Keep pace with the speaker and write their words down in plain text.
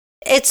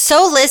It's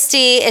so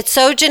listy, it's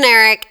so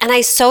generic, and I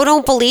so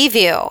don't believe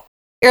you.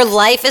 Your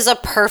life is a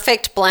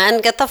perfect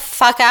blend. Get the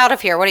fuck out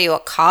of here. What are you, a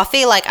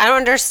coffee? Like, I don't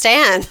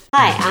understand.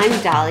 Hi,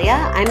 I'm Dahlia.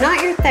 I'm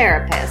not your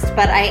therapist,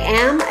 but I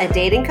am a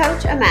dating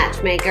coach, a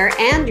matchmaker,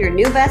 and your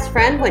new best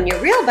friend when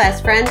your real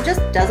best friend just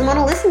doesn't want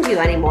to listen to you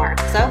anymore.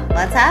 So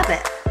let's have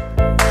it.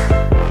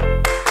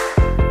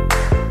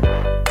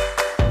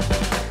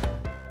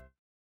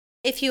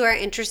 If you are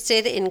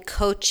interested in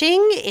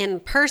coaching in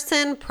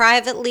person,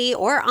 privately,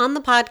 or on the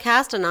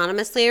podcast,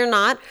 anonymously or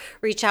not,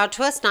 reach out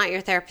to us,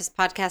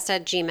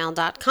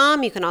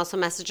 notyourtherapistpodcast@gmail.com. You can also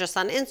message us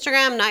on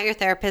Instagram,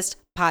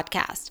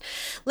 notyourtherapistpodcast.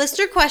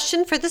 Listener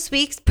question for this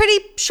week's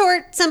pretty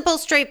short, simple,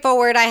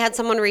 straightforward. I had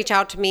someone reach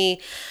out to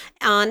me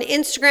on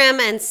Instagram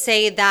and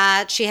say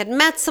that she had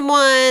met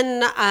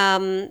someone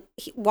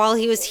while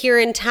he was here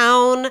in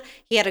town.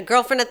 He had a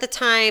girlfriend at the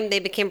time. They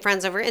became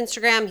friends over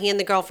Instagram. He and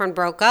the girlfriend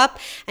broke up,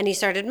 and he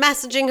started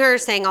messaging her,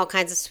 saying all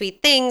kinds of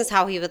sweet things,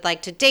 how he would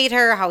like to date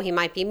her, how he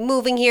might be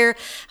moving here.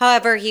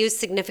 However, he was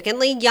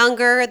significantly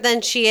younger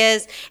than she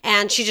is,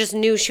 and she just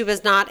knew she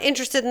was not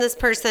interested in this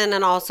person,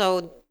 and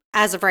also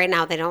as of right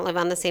now, they don't live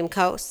on the same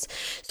coast.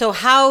 So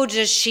how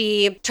does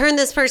she turn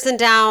this person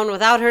down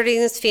without hurting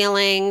his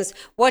feelings?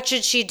 What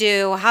should she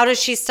do? How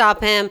does she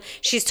stop him?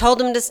 She's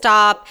told him to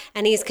stop,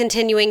 and he's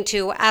continuing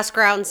to ask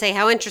her out and say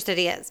how interested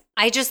he is.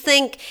 I just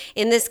think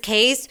in this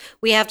case,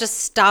 we have to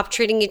stop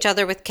treating each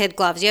other with kid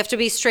gloves. You have to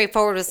be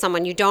straightforward with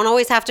someone. You don't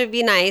always have to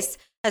be nice,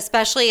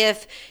 especially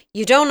if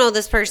you don't know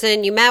this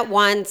person, you met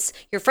once,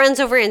 you're friends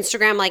over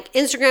Instagram. Like,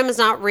 Instagram is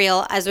not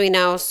real, as we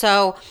know.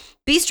 So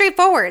be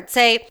straightforward.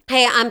 Say,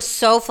 hey, I'm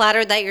so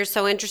flattered that you're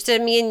so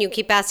interested in me and you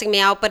keep asking me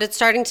out, but it's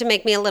starting to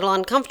make me a little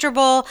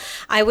uncomfortable.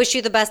 I wish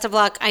you the best of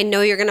luck. I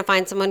know you're going to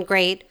find someone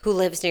great who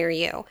lives near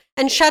you.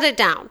 And shut it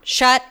down.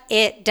 Shut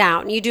it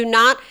down. You do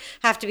not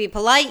have to be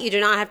polite. You do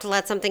not have to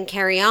let something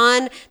carry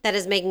on that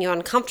is making you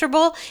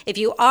uncomfortable. If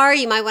you are,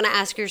 you might want to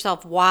ask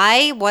yourself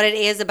why, what it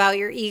is about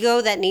your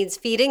ego that needs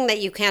feeding, that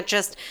you can't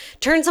just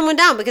turn someone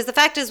down. Because the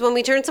fact is, when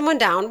we turn someone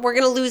down, we're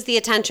going to lose the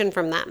attention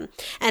from them.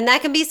 And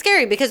that can be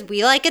scary because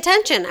we like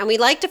attention and we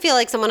like to feel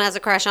like someone has a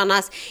crush on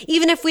us,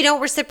 even if we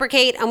don't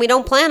reciprocate and we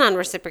don't plan on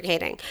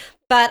reciprocating.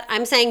 But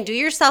I'm saying, do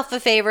yourself a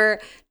favor,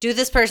 do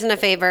this person a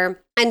favor,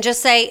 and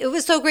just say, it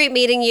was so great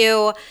meeting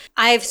you.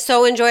 I've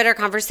so enjoyed our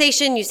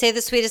conversation. You say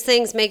the sweetest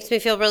things, makes me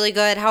feel really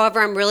good.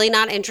 However, I'm really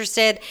not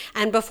interested.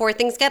 And before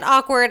things get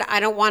awkward, I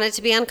don't want it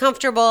to be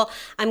uncomfortable.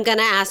 I'm going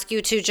to ask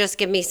you to just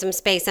give me some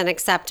space and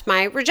accept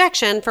my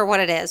rejection for what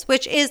it is,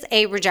 which is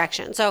a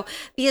rejection. So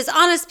be as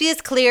honest, be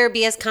as clear,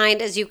 be as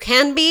kind as you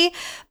can be,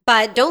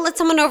 but don't let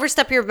someone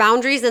overstep your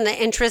boundaries in the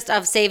interest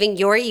of saving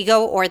your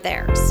ego or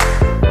theirs.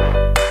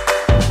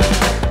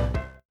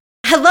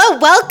 Hello,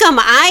 welcome.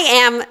 I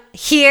am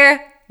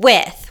here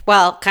with,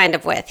 well, kind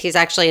of with, he's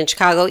actually in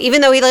Chicago,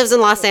 even though he lives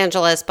in Los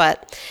Angeles,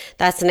 but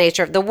that's the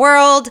nature of the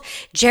world,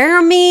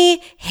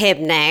 Jeremy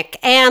Hibnick.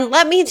 And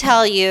let me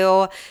tell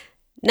you,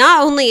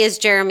 not only is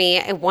Jeremy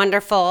a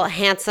wonderful,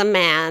 handsome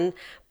man,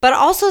 but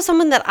also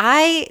someone that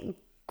I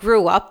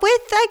grew up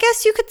with, I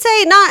guess you could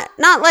say.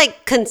 Not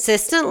like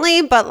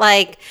consistently, but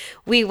like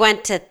we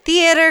went to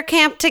theater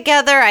camp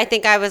together. I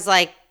think I was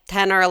like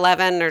 10 or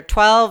 11 or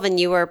 12 and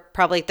you were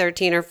probably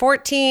 13 or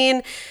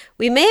 14.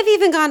 We may have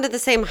even gone to the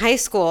same high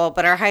school,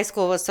 but our high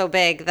school was so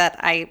big that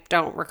I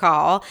don't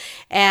recall.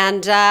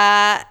 And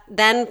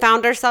then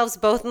found ourselves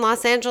both in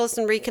Los Angeles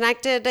and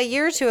reconnected a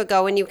year or two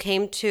ago when you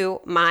came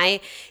to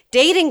my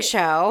dating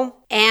show.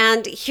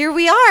 And here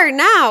we are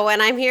now,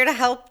 and I'm here to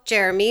help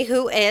Jeremy,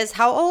 who is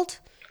how old?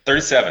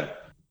 37.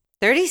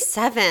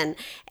 37,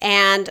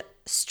 and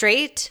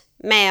straight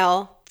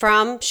male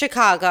from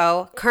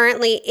Chicago,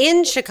 currently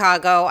in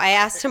Chicago. I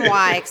asked him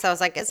why, because I was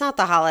like, it's not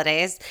the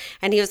holidays.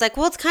 And he was like,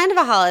 well, it's kind of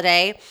a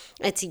holiday.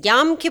 It's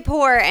Yom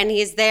Kippur, and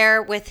he's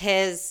there with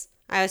his,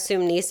 I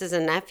assume, nieces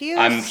and nephews?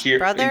 I'm here.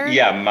 Brother?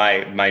 Yeah,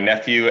 my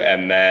nephew,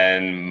 and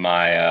then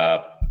my,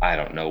 I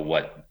don't know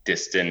what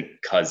distant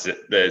cousin,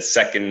 the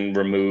second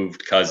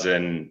removed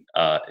cousin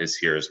is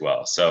here as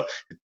well. So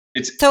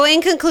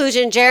in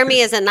conclusion, Jeremy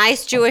is a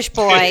nice Jewish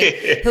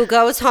boy who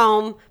goes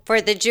home for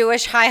the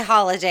Jewish high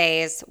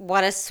holidays.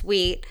 What a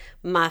sweet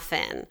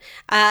muffin.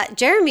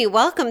 Jeremy,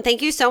 welcome.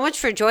 Thank you so much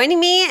for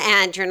joining me.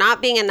 And you're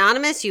not being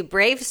anonymous, you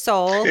brave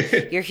soul.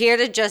 You're here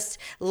to just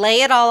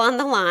lay it all on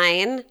the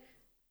line.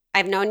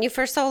 I've known you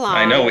for so long.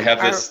 I know we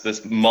have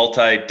this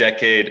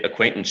multi-decade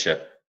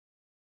acquaintanceship.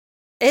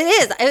 It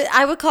is.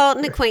 I would call it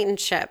an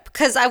acquaintanceship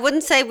because I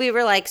wouldn't say we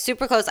were like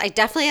super close. I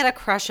definitely had a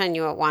crush on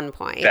you at one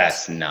point.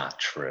 That's not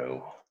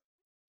true.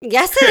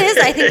 Yes, it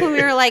is. I think when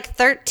we were like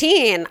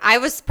 13, I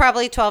was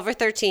probably 12 or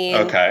 13.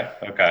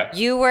 Okay.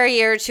 You were a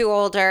year or two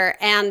older,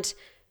 and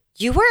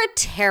you were a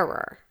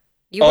terror.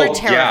 You were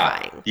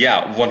terrifying.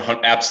 Yeah,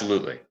 100.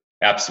 Absolutely.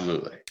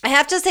 I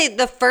have to say,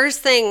 the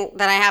first thing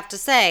that I have to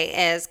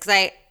say is, because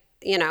I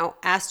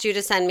asked you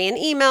to send me an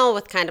email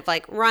with kind of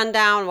like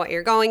rundown what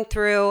you're going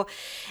through.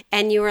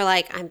 And you were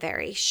like, I'm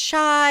very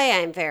shy.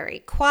 I'm very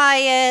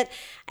quiet.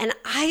 And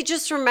I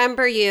just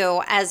remember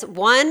you as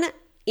one,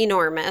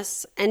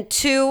 enormous, and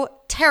 2,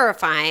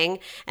 terrifying,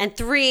 and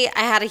 3,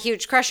 I had a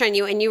huge crush on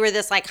you, and you were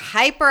this like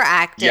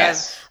hyperactive,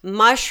 Yes.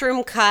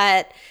 mushroom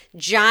cut,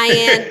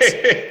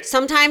 giant.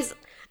 Sometimes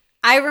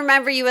I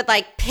remember you would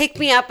like pick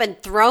me up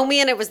and throw me,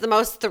 and it was the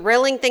most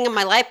thrilling thing in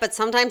my life. But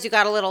sometimes you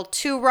got a little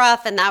too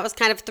rough, and that was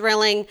kind of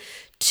thrilling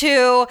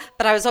too.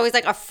 But I was always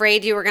like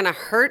afraid you were going to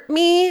hurt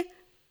me,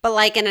 but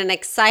like in an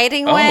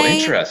exciting way. Oh,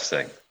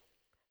 interesting.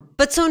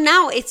 But so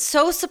now it's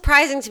so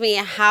surprising to me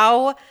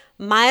how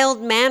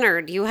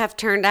mild-mannered you have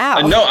turned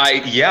out.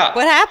 Yeah.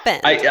 What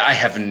happened? I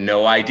have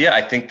no idea.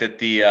 I think that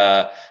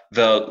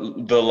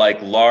the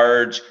like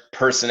large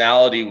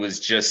personality was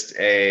just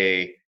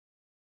a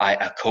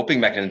coping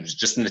mechanism,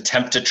 just an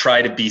attempt to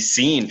try to be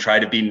seen, try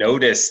to be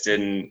noticed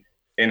in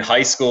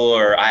high school.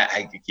 Or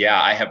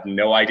I have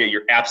no idea.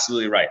 You're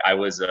absolutely right. I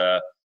was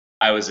a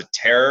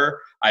terror.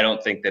 I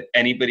don't think that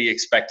anybody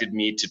expected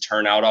me to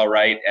turn out all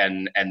right,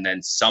 and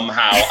then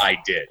somehow I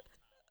did.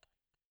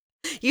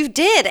 You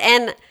did.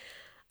 And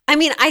I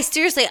mean, I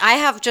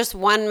have just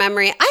one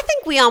memory. I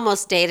think we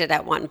almost dated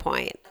at one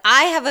point.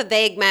 I have a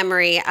vague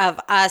memory of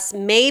us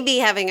maybe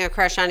having a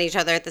crush on each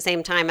other at the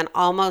same time and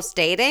almost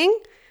dating.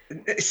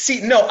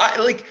 See, no, I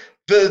like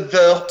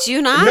the Do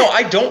you not? No,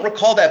 I don't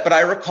recall that, but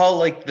I recall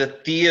like the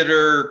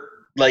theater,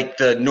 like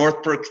the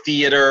Northbrook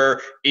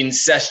Theater,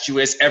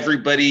 incestuous,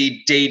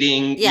 everybody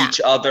dating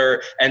each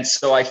other. And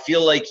so I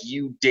feel like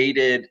you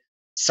dated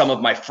some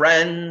of my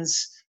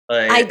friends.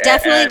 I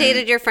definitely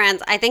dated your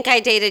friends. I think I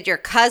dated your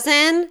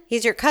cousin.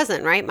 He's your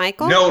cousin, right,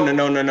 Michael? No.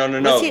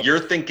 You're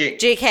thinking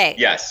JK.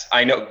 Yes,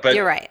 I know, but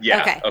you're right.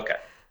 Yeah. Okay.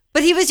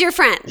 But he was your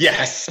friend.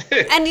 Yes.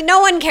 And no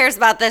one cares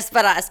about this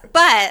but us.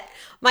 But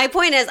my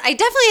point is, I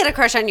definitely had a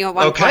crush on you at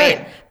one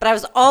point, but I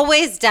was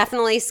always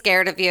definitely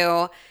scared of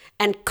you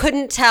and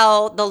couldn't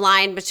tell the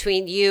line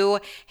between you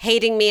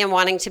hating me and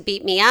wanting to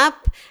beat me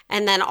up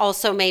and then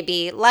also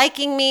maybe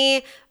liking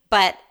me.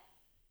 But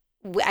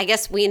I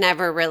guess we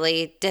never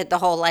really did the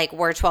whole like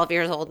we're 12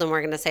 years old and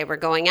we're going to say we're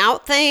going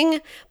out thing.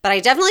 But I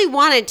definitely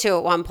wanted to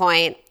at one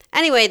point.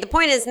 Anyway, the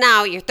point is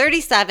now you're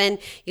 37,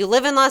 you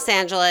live in Los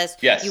Angeles,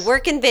 yes. You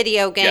work in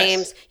video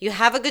games, you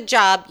have a good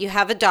job, you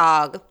have a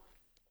dog.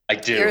 I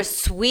do. You're a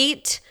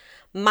sweet,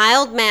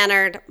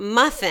 mild-mannered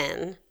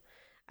muffin.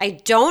 I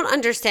don't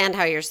understand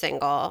how you're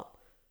single.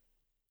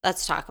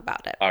 Let's talk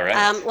about it. All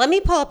right. Let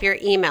me pull up your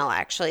email,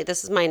 actually.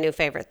 This is my new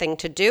favorite thing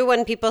to do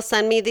when people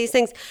send me these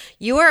things.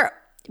 You are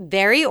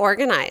very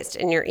organized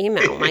in your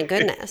email. My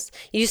goodness.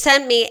 You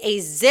sent me a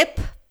zip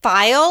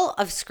file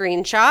of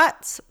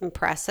screenshots.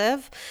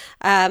 Impressive.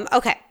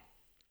 Okay.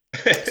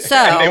 So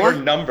and they were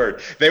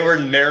numbered. They were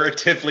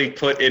narratively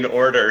put in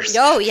order.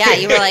 Oh yeah,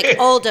 you were like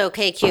old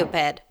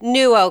OkCupid,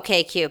 new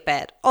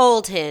OkCupid,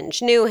 old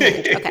Hinge, new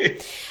Hinge. Okay.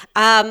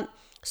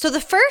 So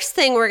the first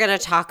thing we're going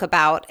to talk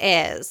about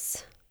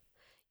is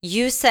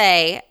you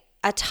say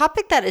a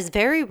topic that is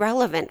very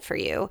relevant for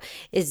you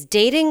is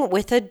dating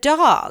with a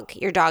dog.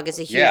 Your dog is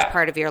a huge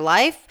part of your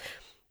life,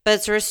 but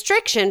it's a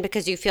restriction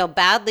because you feel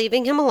bad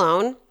leaving him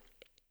alone.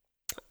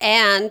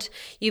 And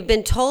you've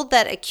been told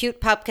that a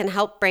cute pup can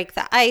help break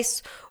the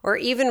ice or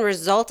even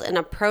result in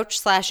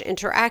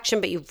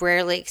approach/interaction, but you've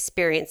rarely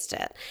experienced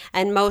it.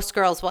 And most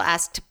girls will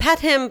ask to pet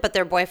him, but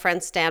their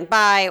boyfriends stand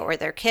by or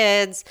their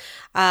kids.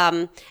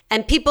 And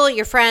people,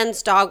 your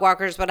friends, dog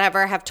walkers,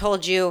 whatever, have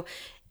told you,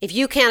 if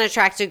you can't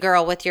attract a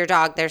girl with your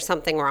dog, there's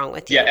something wrong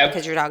with you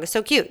because your dog is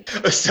so cute.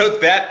 So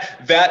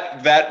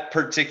that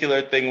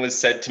particular thing was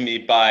said to me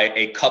by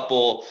a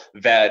couple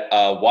that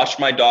watched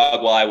my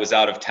dog while I was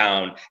out of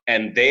town.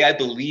 And they, I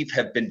believe,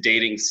 have been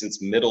dating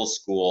since middle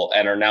school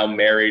and are now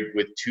married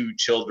with 2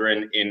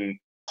 children in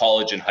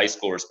college and high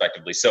school,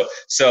 respectively. So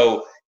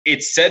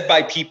it's said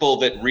by people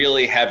that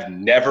really have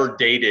never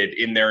dated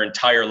in their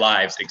entire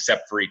lives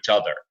except for each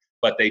other.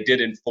 But they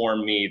did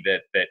inform me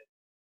that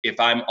if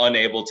I'm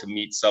unable to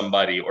meet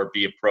somebody or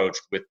be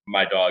approached with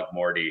my dog,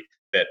 Morty,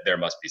 that there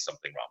must be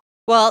something wrong.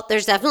 Well,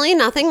 there's definitely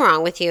nothing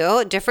wrong with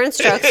you. Different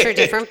strokes for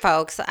different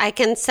folks. I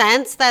can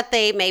sense that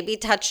they maybe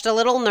touched a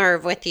little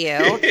nerve with you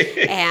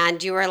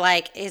and you were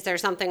like, is there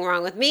something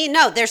wrong with me?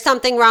 No, there's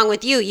something wrong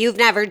with you. You've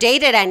never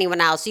dated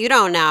anyone else. You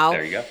don't know.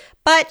 There you go.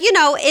 But,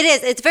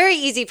 it's very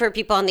easy for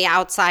people on the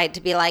outside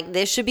to be like,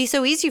 this should be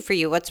so easy for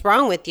you. What's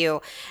wrong with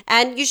you?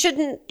 And you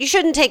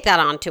shouldn't take that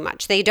on too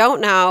much. They don't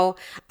know.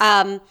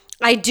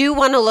 I do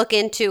want to look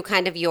into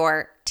kind of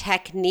your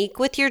technique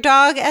with your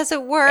dog, as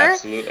it were.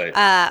 Absolutely.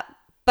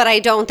 But I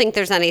don't think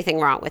there's anything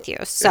wrong with you.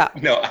 So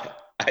no,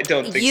 I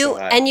don't think so.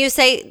 And you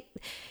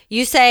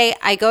say,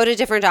 I go to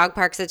different dog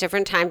parks at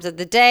different times of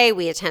the day.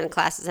 We attend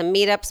classes and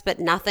meetups,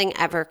 but nothing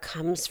ever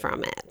comes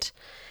from it.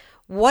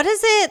 What is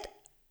it?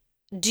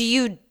 Do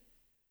you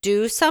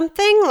do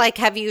something? Like,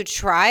 have you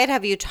tried?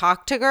 Have you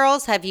talked to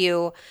girls? Have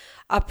you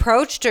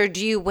approached, or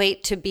do you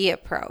wait to be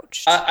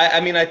approached?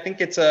 I mean, I think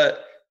it's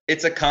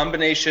a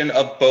combination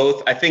of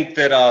both. I think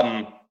that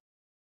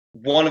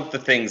one of the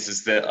things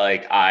is that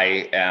like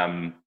I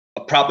am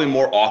probably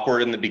more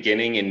awkward in the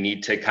beginning and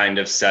need to kind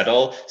of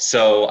settle.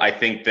 So I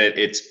think that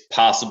it's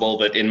possible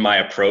that in my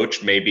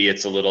approach, maybe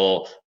it's a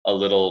little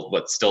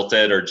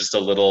stilted or just a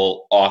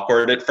little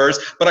awkward at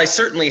first. But I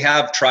certainly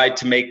have tried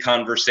to make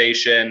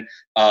conversation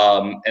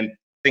and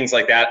things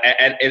like that.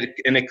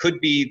 And it could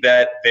be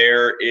that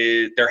there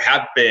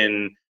have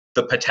been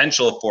the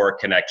potential for a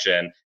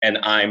connection, and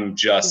I'm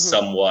just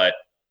somewhat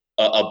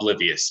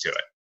oblivious to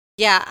it.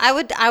 Yeah,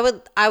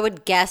 I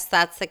would guess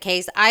that's the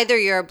case. Either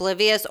you're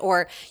oblivious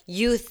or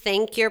you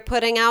think you're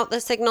putting out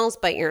the signals,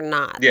 but you're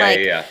not.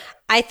 Yeah.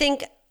 I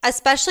think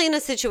especially in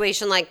a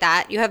situation like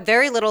that, you have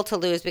very little to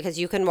lose because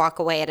you can walk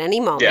away at any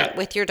moment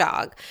with your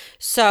dog.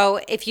 So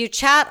if you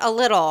chat a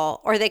little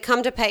or they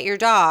come to pet your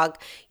dog,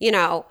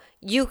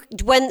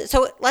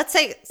 so let's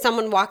say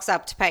someone walks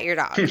up to pet your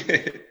dog.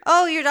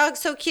 Oh, your dog's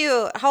so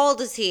cute. How old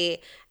is he?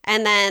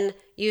 And then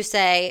you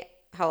say,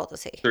 how old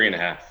is he?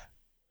 3.5.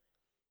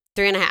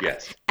 3.5.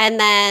 Yes. And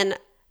then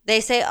they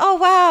say, oh,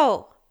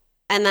 wow.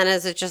 And then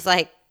is it just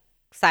like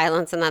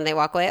silence and then they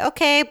walk away?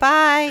 Okay,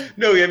 bye.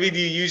 No, I mean,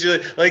 you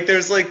usually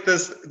there's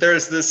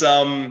this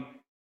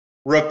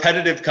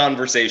repetitive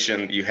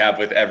conversation you have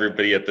with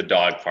everybody at the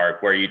dog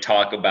park where you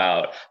talk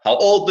about how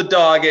old the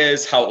dog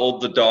is, how old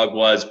the dog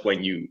was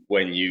when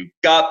you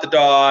got the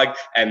dog,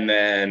 and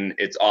then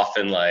it's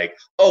often like,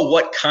 oh,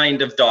 what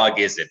kind of dog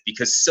is it?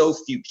 Because so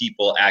few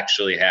people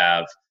actually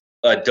have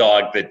a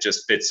dog that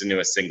just fits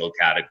into a single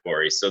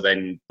category. So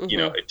then,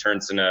 it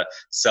turns into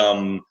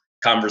some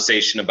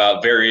conversation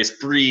about various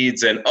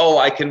breeds and, oh,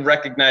 I can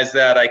recognize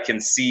that, I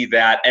can see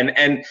that.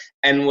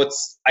 And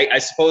what's, I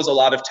suppose a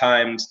lot of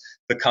times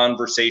the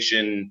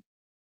conversation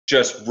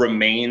just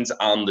remains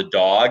on the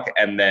dog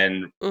and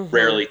then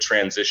rarely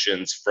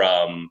transitions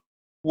from,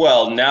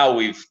 well, now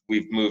we've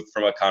moved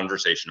from a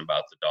conversation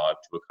about the dog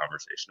to a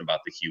conversation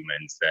about the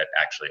humans that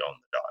actually own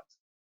the dogs.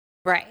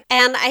 Right.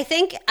 And I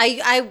think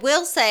I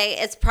will say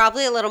it's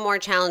probably a little more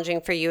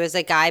challenging for you as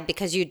a guy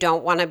because you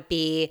don't want to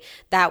be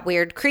that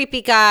weird,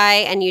 creepy guy.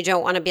 And you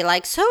don't want to be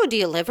like, so do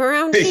you live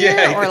around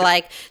here? Or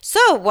like,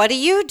 so what do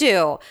you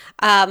do?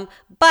 But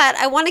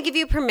I want to give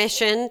you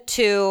permission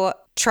to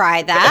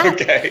try that.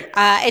 Okay.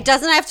 It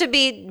doesn't have to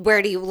be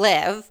where do you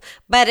live,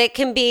 but it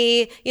can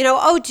be,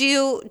 oh, do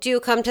you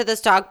come to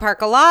this dog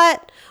park a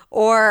lot?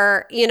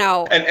 Or,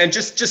 and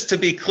just to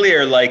be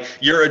clear, like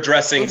you're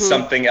addressing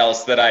something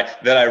else that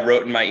I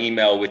wrote in my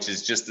email, which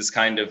is just this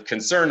kind of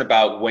concern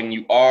about when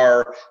you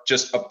are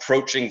just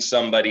approaching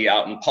somebody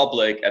out in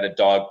public at a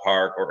dog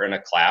park or in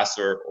a class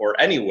or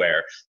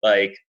anywhere,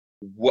 like,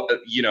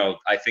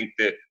 I think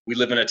that we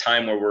live in a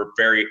time where we're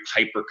very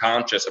hyper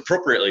conscious,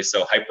 appropriately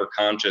so hyper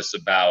conscious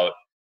about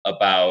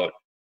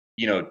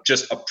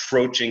just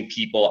approaching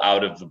people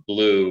out of the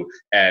blue.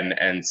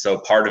 And so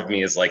part of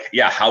me is like,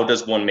 how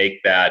does one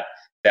make that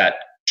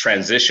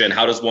transition?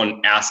 How does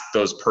one ask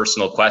those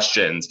personal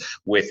questions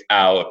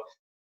without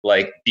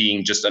like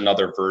being just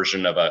another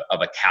version of a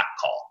cat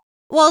call?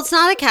 Well, it's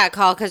not a cat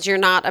call because you're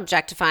not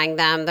objectifying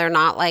them. They're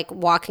not like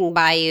walking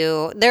by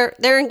you.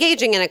 They're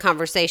engaging in a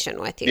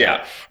conversation with you.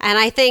 Yeah. And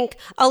I think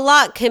a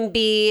lot can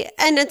be,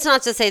 and it's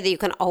not to say that you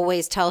can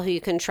always tell who you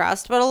can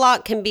trust, but a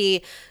lot can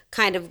be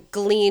kind of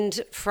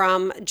gleaned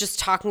from just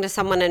talking to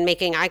someone and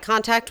making eye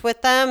contact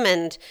with them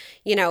and,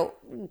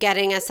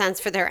 getting a sense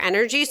for their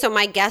energy. So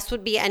my guess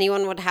would be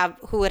anyone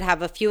who would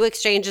have a few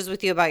exchanges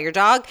with you about your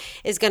dog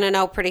is going to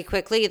know pretty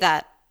quickly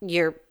that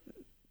you're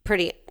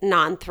pretty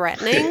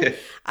non-threatening.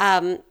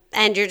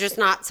 And you're just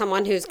not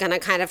someone who's going to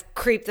kind of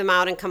creep them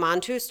out and come on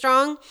too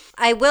strong.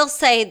 I will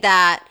say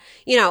that,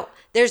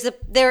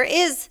 there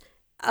is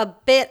a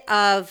bit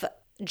of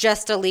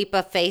just a leap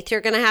of faith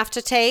you're going to have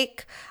to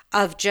take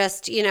of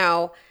just,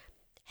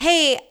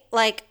 hey,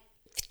 like,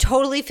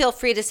 totally feel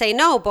free to say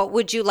no, but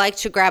would you like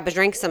to grab a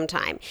drink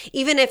sometime?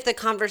 Even if the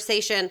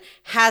conversation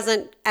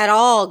hasn't at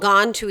all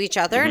gone to each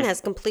other and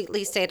has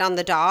completely stayed on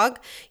the dog,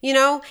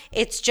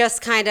 it's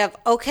just kind of,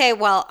 okay,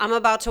 well, I'm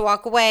about to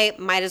walk away.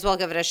 Might as well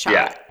give it a shot.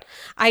 Yeah.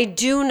 I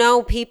do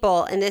know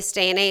people in this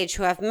day and age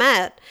who have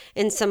met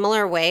in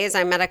similar ways.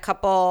 I met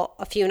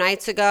a few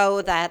nights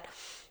ago that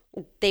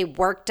they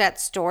worked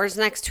at stores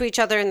next to each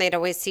other and they'd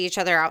always see each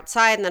other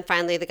outside. And then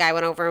finally the guy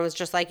went over and was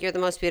just like, you're the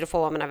most beautiful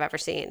woman I've ever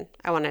seen.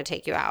 I want to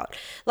take you out.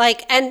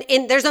 Like, and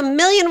there's a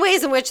million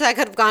ways in which that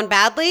could have gone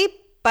badly,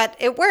 but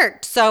it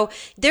worked. So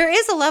there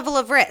is a level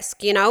of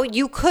risk,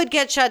 you could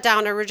get shut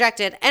down or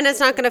rejected and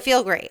it's not going to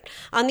feel great.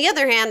 On the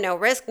other hand, no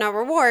risk, no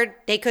reward.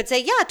 They could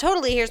say, yeah,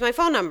 totally. Here's my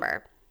phone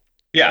number.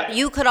 Yeah.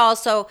 You could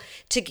also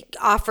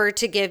offer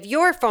to give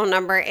your phone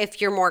number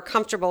if you're more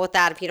comfortable with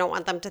that. If you don't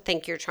want them to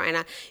think you're trying to,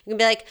 you can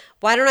be like,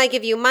 why don't I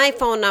give you my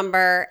phone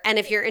number? And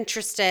if you're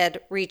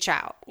interested, reach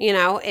out,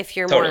 if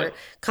you're more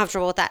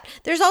comfortable with that.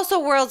 There's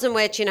also worlds in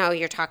which,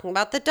 you're talking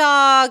about the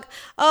dog.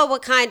 Oh,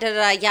 what kind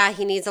of,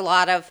 he needs a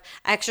lot of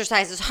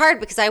exercise. It's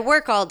hard because I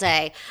work all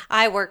day.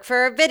 I work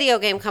for a video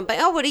game company.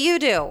 Oh, what do you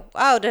do?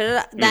 Oh, then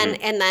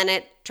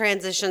it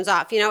transitions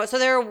off, so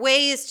there are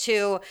ways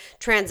to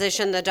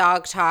transition the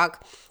dog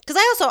talk Because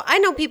I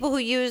know people who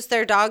use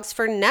their dogs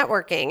for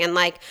networking and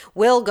like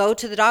will go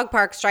to the dog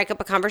park, strike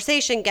up a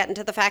conversation, get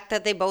into the fact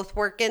that they both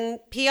work in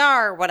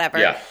PR or whatever,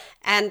 Yeah.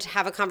 and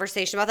have a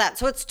conversation about that.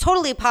 So it's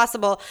totally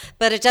possible,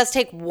 but it does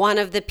take one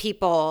of the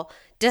people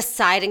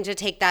deciding to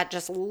take that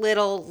just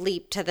little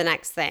leap to the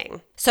next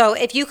thing. So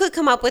if you could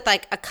come up with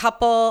like a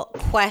couple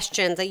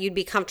questions that you'd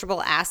be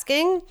comfortable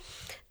asking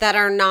that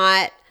are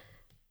not,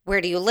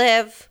 where do you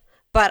live,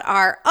 but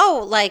are,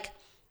 oh, like,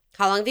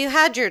 how long have you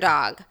had your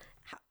dog?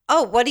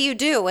 Oh, what do you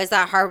do? Is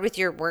that hard with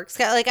your work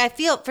schedule? Like, I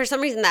feel, for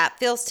some reason, that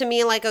feels to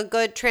me like a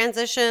good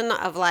transition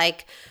of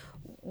like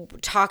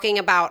talking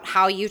about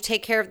how you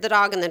take care of the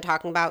dog and then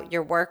talking about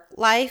your work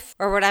life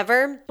or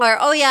whatever. Or,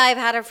 oh yeah, I've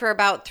had him for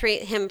about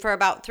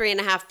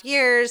 3.5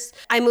 years.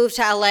 I moved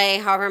to LA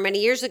however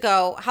many years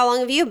ago. How long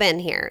have you been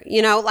here?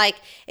 You know, like,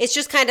 it's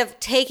just kind of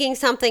taking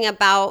something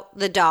about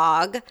the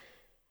dog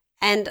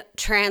and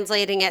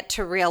translating it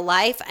to real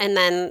life and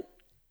then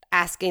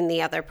asking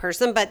the other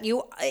person. But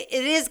it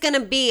is going to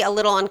be a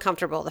little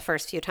uncomfortable the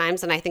first few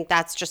times. And I think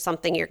that's just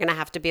something you're going to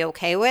have to be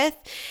okay with.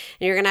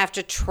 And you're going to have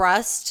to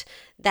trust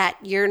that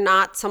you're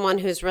not someone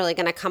who's really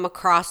going to come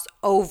across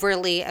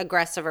overly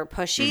aggressive or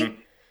pushy.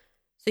 Mm-hmm.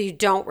 So you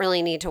don't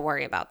really need to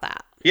worry about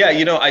that. Yeah,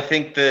 I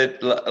think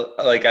that,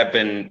 like I've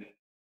been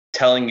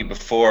telling you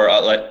before,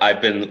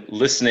 I've been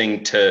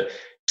listening to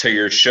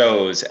your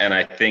shows, and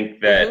I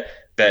think that mm-hmm.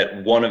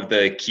 that one of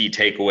the key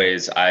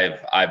takeaways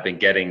I've been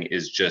getting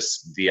is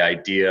just the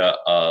idea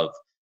of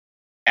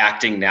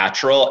acting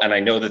natural. And I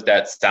know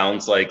that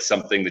sounds like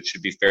something that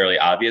should be fairly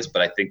obvious,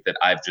 but I think that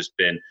I've just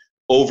been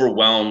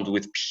overwhelmed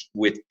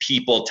with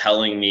people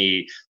telling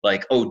me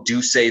like, oh,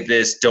 do say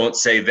this, don't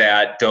say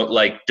that,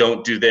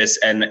 don't do this.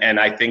 And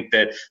I think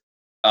that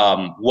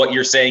what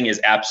you're saying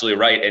is absolutely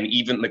right. And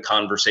even the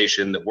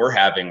conversation that we're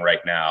having right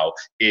now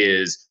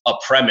is a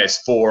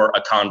premise for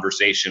a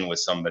conversation with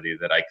somebody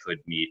that I could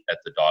meet at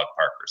the dog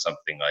park or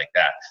something like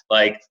that.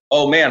 Like,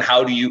 oh man,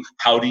 how do you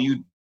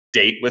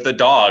date with a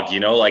dog?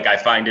 Like I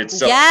find it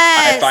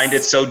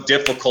so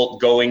difficult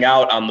going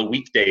out on the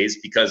weekdays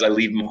because I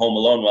leave him home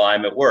alone while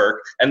I'm at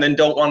work and then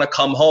don't want to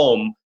come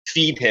home,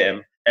 feed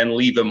him, and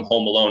leave him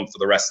home alone for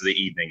the rest of the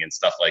evening and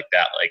stuff like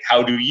that. Like,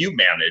 how do you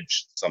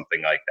manage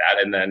something like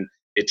that? And then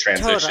it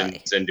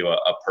transitions into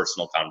a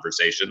personal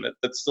conversation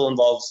that still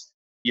involves,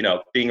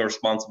 being a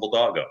responsible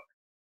doggo.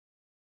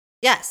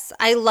 Yes,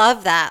 I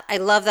love that. I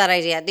love that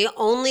idea. The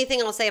only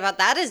thing I'll say about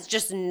that is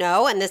just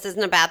know, and this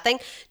isn't a bad thing,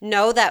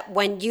 know that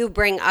when you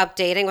bring up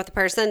dating with a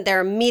person, they're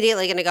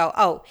immediately going to go,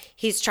 oh,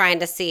 he's trying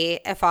to see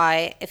if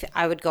I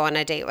would go on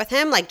a date with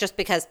him, like just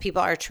because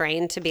people are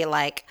trained to be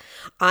like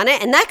on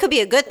it. And that could be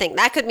a good thing.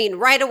 That could mean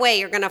right away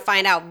you're going to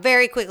find out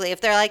very quickly.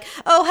 If they're like,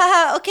 oh,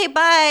 haha, okay,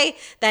 bye,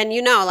 then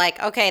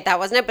like, okay, that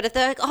wasn't it. But if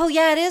they're like, oh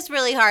yeah, it is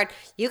really hard,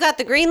 you got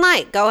the green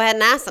light, go ahead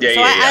and ask them.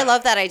 I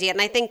love that idea.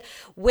 And I think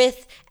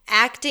with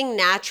acting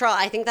natural,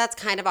 I think that's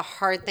kind of a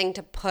hard thing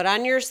to put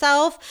on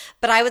yourself.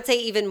 But I would say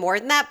even more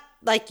than that,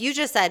 like you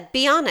just said,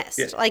 be honest.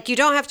 Yeah. Like you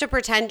don't have to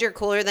pretend you're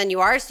cooler than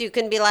you are. So you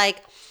can be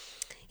like,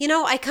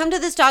 I come to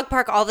this dog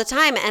park all the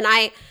time and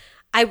I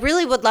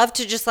really would love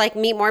to just like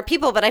meet more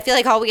people, but I feel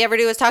like all we ever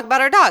do is talk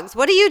about our dogs.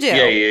 What do you do?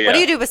 Yeah. What do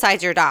you do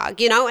besides your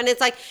dog? And it's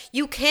like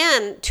you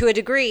can, to a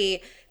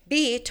degree,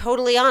 be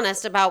totally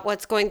honest about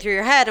what's going through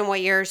your head and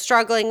what you're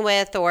struggling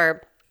with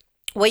or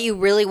what you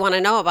really want to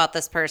know about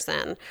this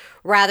person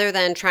rather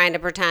than trying to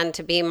pretend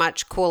to be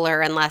much cooler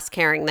and less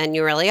caring than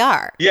you really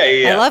are.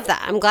 Yeah. I love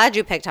that. I'm glad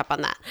you picked up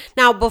on that.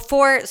 Now,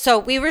 so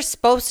we were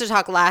supposed to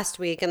talk last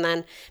week, and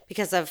then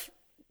because of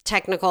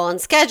technical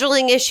and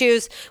scheduling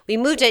issues, we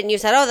moved it, and you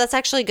said, oh, that's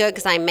actually good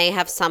because I may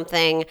have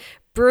something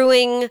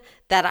brewing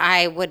that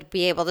I would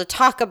be able to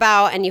talk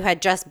about, and you had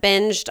just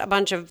binged a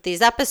bunch of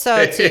these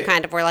episodes, so you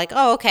kind of were like,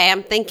 oh, okay,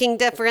 I'm thinking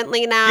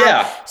differently now.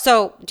 Yeah.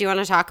 So do you want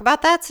to talk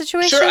about that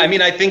situation? Sure. I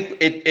mean, I think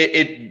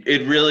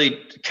it really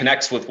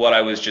connects with what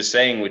I was just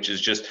saying, which is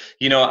just,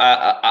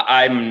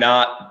 I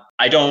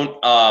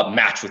don't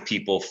match with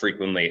people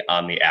frequently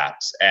on the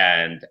apps,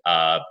 and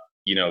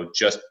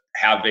just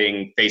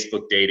having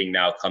Facebook dating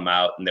now come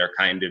out, and they're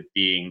kind of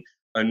being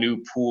a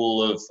new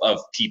pool of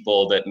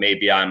people that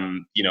maybe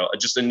I'm,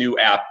 just a new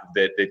app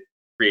that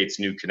creates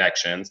new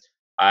connections.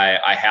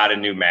 I had a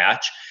new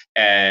match,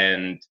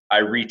 and I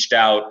reached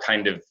out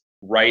kind of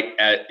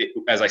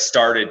as I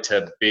started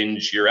to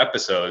binge your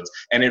episodes,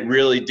 and it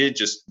really did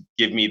just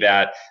give me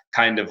that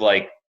kind of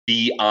like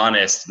be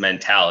honest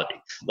mentality.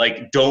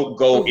 Like don't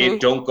go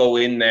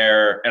in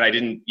there, and I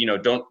didn't,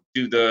 don't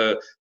do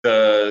the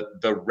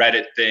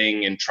Reddit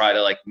thing and try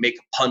to like make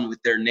a pun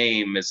with their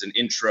name as an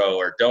intro,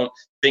 or don't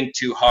think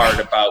too hard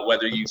about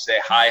whether you say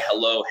hi,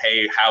 hello,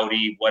 hey,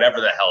 howdy, whatever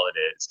the hell it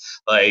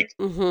is. Like,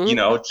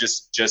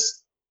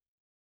 just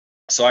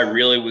so I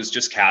really was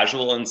just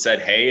casual and said,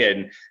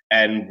 hey,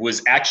 and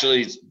was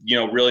actually,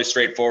 really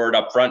straightforward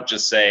up front,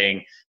 just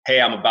saying,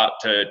 hey, I'm about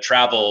to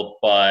travel,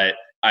 but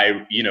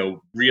I,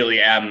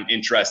 really am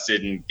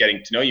interested in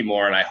getting to know you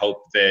more. And I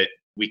hope that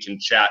we can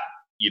chat,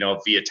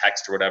 via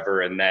text or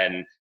whatever. And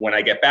then when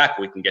I get back,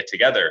 we can get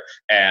together.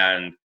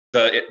 And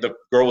the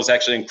girl was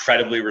actually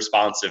incredibly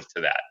responsive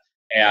to that.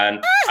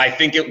 And I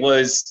think it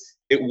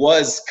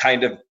was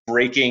kind of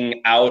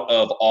breaking out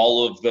of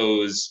all of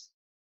those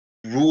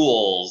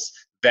rules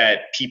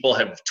that people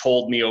have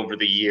told me over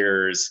the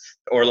years,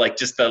 or like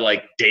just the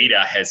like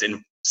data has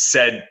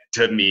said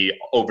to me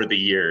over the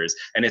years.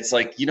 And it's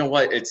like, you know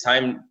what, it's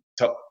time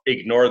to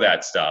ignore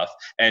that stuff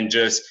and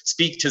just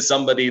speak to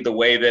somebody the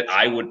way that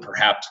I would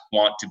perhaps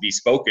want to be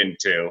spoken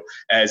to,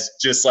 as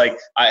just like,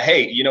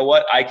 hey, you know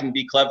what, I can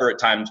be clever at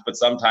times, but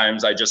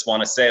sometimes I just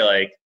want to say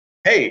like,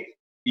 hey,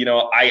 you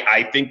know,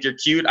 I think you're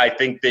cute. I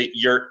think that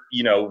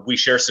we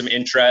share some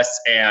interests.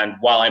 And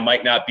while I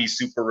might not be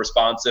super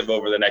responsive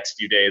over the next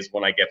few days,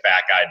 when I get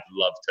back, I'd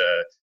love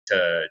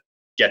to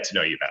get to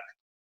know you better.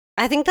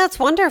 I think that's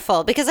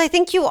wonderful, because I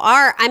think you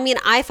are. I mean,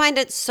 I find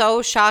it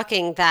so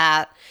shocking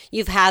that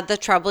you've had the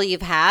trouble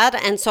you've had.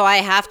 And so I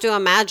have to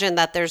imagine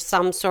that there's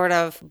some sort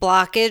of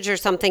blockage or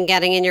something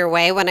getting in your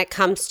way when it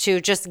comes to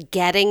just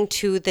getting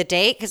to the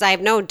date. Because I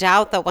have no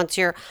doubt that once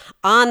you're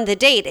on the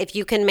date, if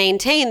you can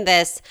maintain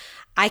this,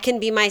 I can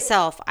be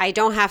myself. I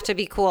don't have to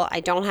be cool. I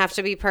don't have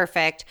to be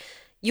perfect.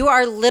 You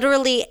are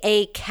literally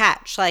a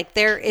catch. Like,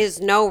 there is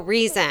no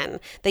reason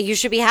that you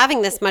should be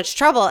having this much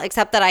trouble,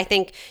 except that I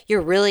think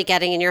you're really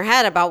getting in your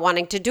head about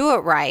wanting to do it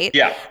right.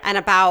 Yeah. And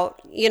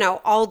about,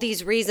 all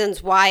these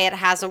reasons why it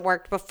hasn't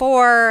worked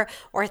before,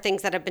 or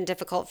things that have been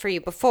difficult for you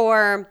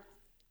before.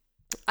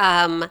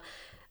 So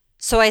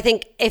I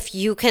think if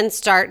you can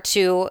start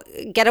to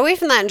get away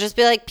from that and just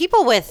be like,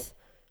 people with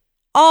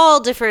all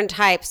different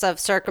types of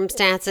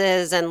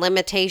circumstances and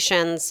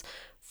limitations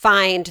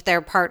find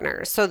their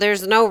partners. So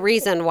there's no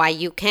reason why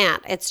you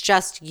can't. It's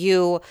just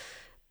you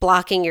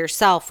blocking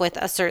yourself with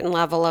a certain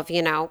level of,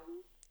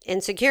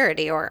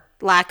 insecurity or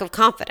lack of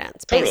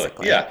confidence,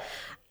 basically. Totally,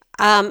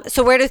 yeah.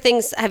 So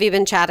have you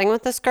been chatting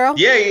with this girl?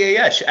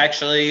 Yeah.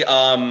 Actually,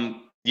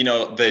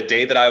 the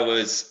day that I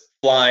was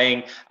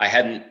flying, I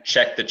hadn't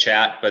checked the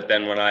chat, but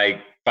then when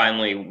I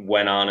finally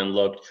went on and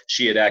looked,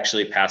 she had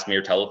actually passed me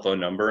her telephone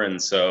number.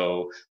 And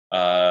so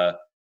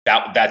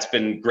that's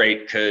been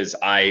great, because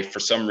I, for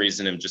some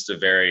reason, am just a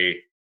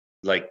very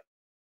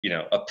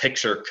a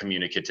picture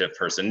communicative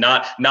person,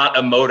 not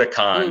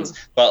emoticons,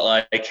 but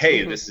like,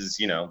 hey, this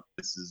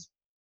is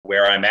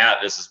where I'm at.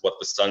 This is what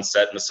the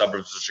sunset in the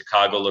suburbs of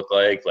Chicago look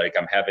like. Like,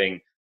 I'm having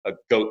a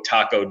goat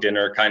taco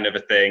dinner kind of a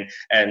thing.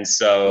 And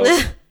so,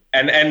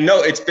 and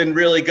no, it's been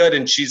really good.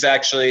 And she's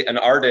actually an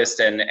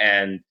artist.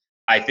 And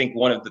I think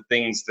one of the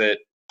things that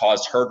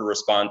caused her to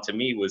respond to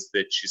me was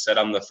that she said,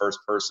 I'm the first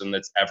person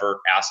that's ever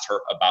asked her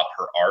about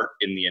her art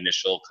in the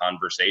initial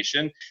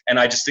conversation. And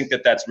I just think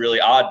that that's really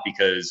odd,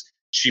 because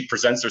she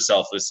presents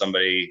herself as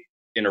somebody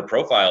in her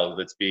profile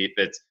that's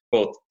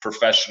both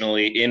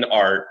professionally in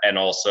art and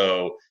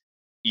also,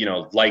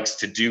 likes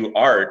to do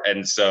art.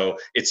 And so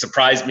it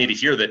surprised me to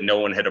hear that no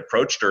one had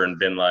approached her and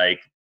been like,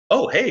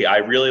 oh, hey, I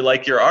really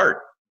like your art.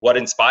 What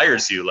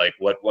inspires you? Like,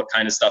 what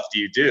kind of stuff do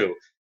you do?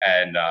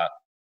 And,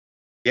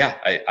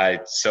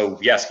 so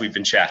yes, we've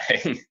been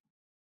chatting.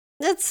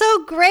 That's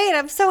so great.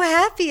 I'm so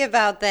happy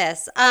about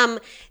this.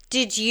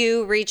 Did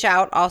you reach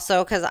out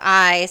also? Because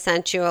I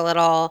sent you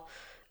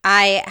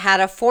I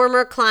had a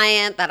former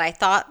client that I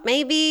thought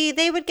maybe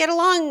they would get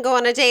along and go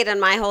on a date.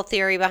 And my whole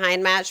theory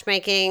behind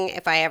matchmaking,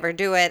 if I ever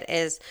do it,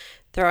 is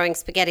throwing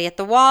spaghetti at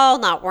the wall,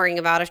 not worrying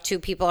about if two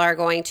people are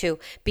going to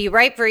be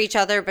right for each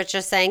other, but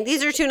just saying,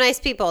 these are two nice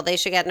people. They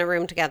should get in a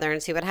room together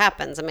and see what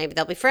happens. And maybe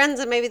they'll be friends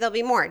and maybe there'll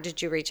be more.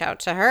 Did you reach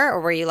out to her,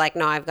 or were you like,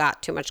 no, I've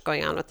got too much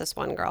going on with this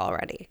one girl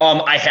already?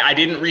 I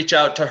didn't reach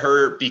out to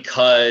her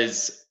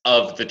because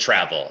of the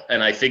travel.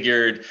 And I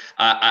figured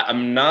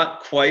I'm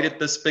not quite at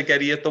the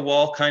spaghetti at the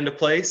wall kind of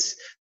place,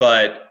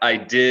 but I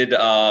did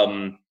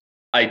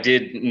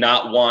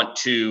not want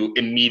to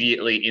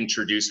immediately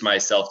introduce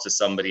myself to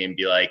somebody and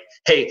be like,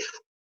 hey,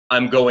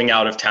 I'm going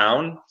out of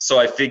town. So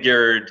I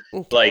figured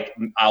like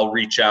I'll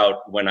reach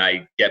out when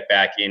I get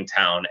back in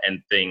town and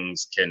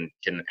things can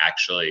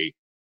actually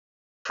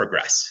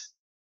progress.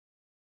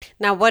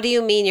 Now, what do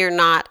you mean you're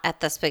not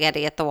at the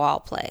spaghetti at the wall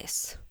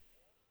place?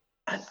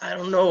 I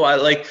don't know.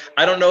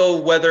 I don't know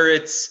whether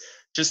it's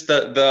just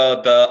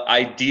the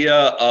idea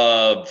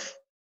of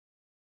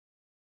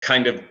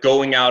kind of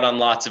going out on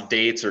lots of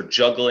dates or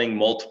juggling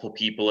multiple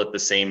people at the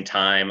same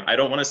time. I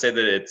don't want to say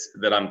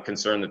that I'm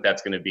concerned that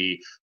that's going to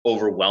be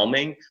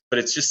overwhelming, but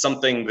it's just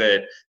something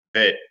that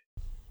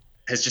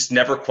has just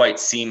never quite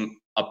seemed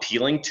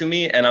appealing to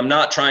me. And I'm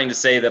not trying to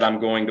say that I'm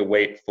going to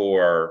wait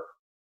for,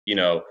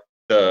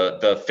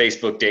 the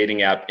Facebook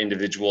dating app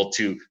individual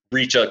to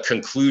reach a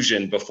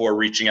conclusion before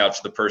reaching out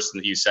to the person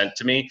that you sent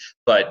to me.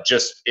 But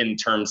just in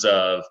terms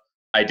of,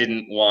 I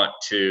didn't want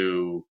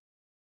to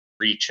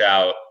reach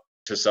out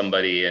to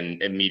somebody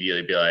and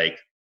immediately be like,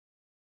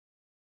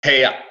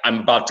 hey, I'm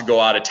about to go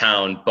out of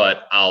town,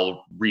 but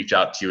I'll reach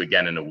out to you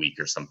again in a week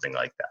or something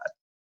like that.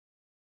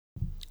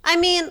 I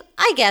mean,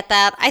 I get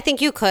that. I think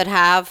you could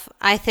have.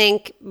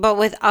 But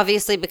with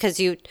obviously, because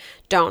you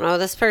don't know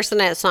this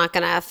person, it's not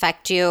going to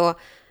affect you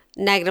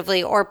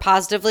negatively or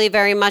positively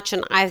very much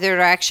in either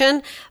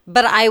direction,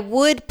 but I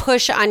would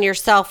push on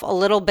yourself a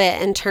little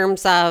bit in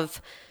terms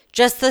of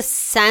just the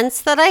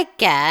sense that I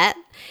get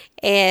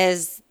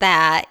is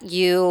that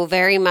you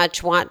very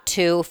much want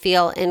to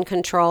feel in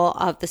control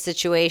of the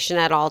situation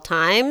at all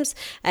times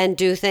and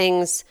do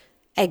things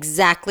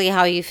exactly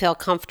how you feel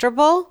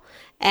comfortable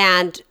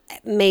and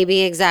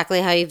maybe exactly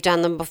how you've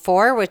done them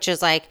before, which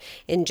is like,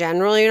 in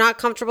general, you're not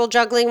comfortable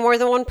juggling more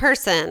than one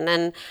person.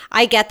 And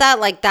I get that.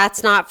 Like,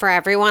 that's not for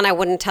everyone. I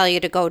wouldn't tell you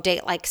to go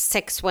date like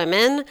 6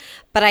 women,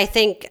 but I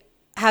think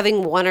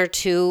having one or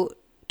two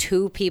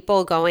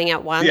people going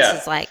at once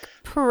is like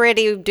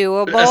pretty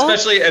doable.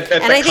 Especially at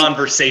the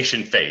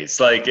conversation phase.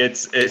 Like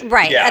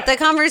right. Yeah. At the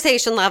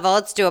conversation level,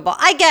 it's doable.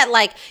 I get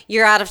like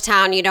you're out of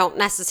town. You don't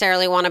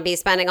necessarily want to be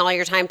spending all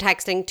your time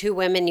texting 2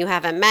 women you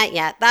haven't met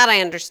yet. That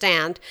I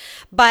understand.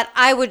 But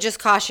I would just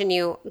caution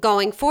you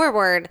going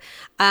forward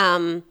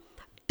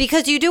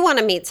because you do want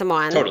to meet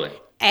someone. Totally.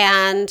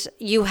 And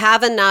you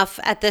have enough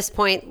at this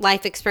point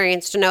life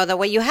experience to know that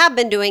what you have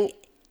been doing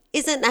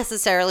isn't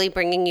necessarily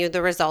bringing you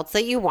the results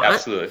that you want.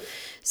 Absolutely.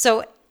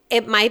 So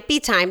it might be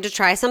time to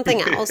try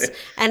something else.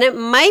 And it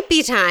might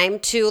be time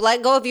to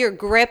let go of your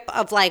grip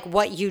of like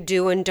what you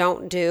do and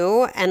don't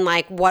do and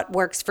like what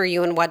works for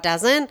you and what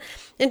doesn't.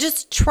 And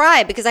just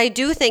try, because I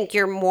do think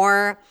you're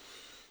more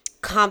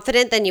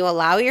confident than you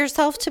allow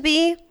yourself to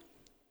be.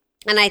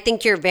 And I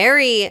think you're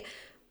very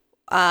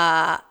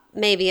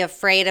maybe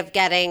afraid of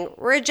getting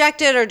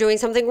rejected or doing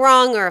something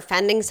wrong or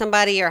offending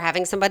somebody or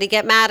having somebody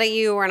get mad at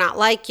you or not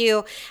like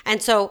you.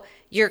 And so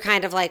you're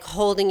kind of like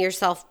holding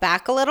yourself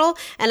back a little.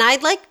 And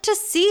I'd like to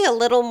see a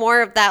little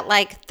more of that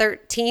like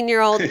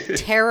 13-year-old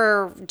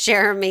terror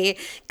Jeremy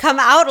come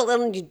out a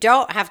little. You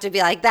don't have to be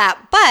like that.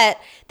 But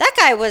that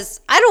guy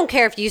was, I don't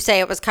care if you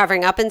say it was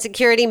covering up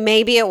insecurity.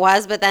 Maybe it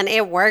was, but then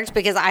it worked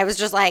because I was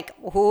just like,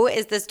 who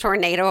is this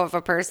tornado of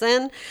a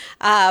person?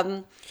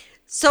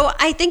 So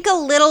I think a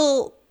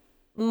little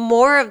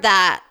more of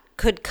that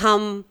could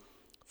come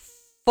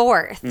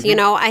forth. Mm-hmm. You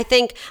know,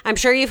 I'm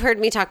sure you've heard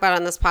me talk about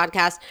on this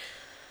podcast,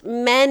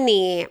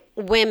 many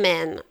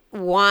women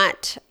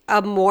want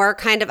a more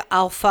kind of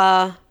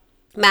alpha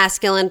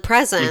masculine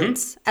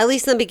presence, at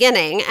least in the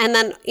beginning. And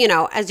then, you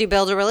know, as you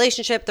build a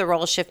relationship, the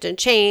roles shift and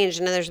change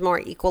and there's more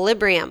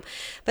equilibrium.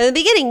 But in the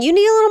beginning, you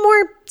need a little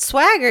more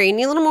swagger. You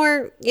need a little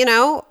more, you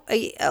know,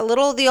 a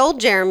little of the old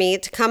Jeremy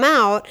to come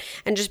out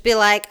and just be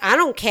like, I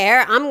don't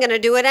care. I'm going to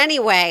do it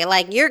anyway.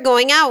 Like, you're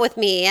going out with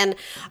me and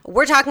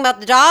we're talking about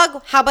the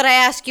dog. How about I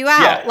ask you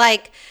out? Yeah.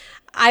 Like,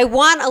 I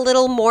want a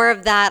little more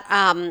of that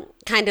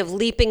kind of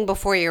leaping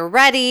before you're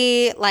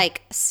ready,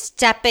 like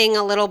stepping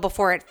a little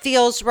before it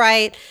feels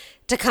right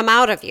to come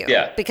out of you.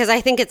 Yeah. Because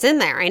I think it's in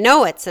there. I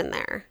know it's in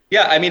there.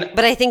 Yeah, I mean,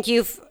 but I think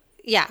go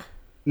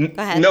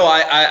ahead. No,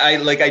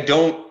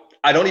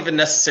 I don't even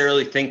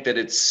necessarily think that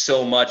it's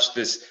so much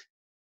this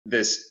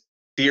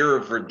fear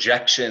of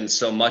rejection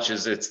so much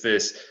as it's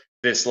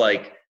this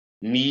like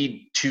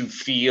need to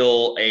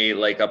feel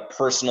a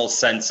personal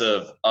sense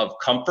of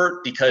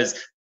comfort,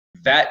 because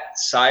that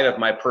side of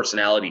my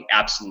personality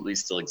absolutely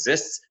still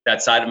exists.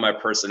 That side of my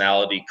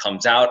personality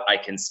comes out. I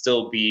can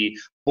still be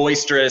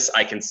boisterous.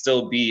 I can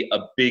still be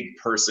a big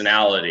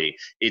personality.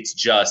 It's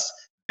just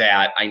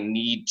that I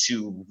need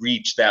to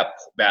reach that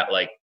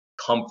like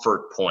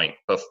comfort point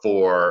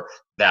before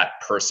that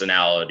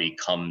personality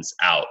comes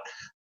out.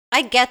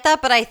 I get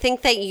that, but I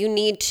think that you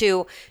need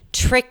to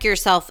trick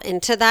yourself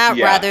into that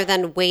rather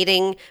than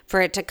waiting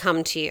for it to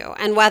come to you.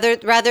 And rather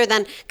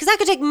than, because that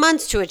could take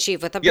months to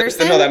achieve with a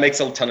person. No, that makes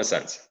a ton of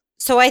sense.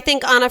 So I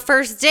think on a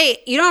first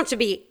date, you don't have to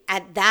be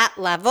at that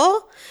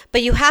level,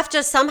 but you have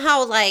to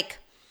somehow like,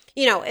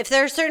 you know, if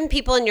there are certain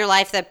people in your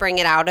life that bring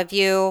it out of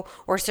you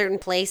or certain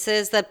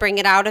places that bring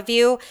it out of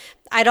you,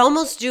 I'd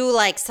almost do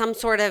like some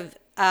sort of,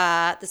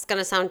 this is going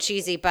to sound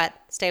cheesy, but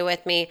stay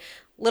with me,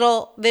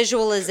 little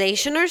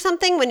visualization or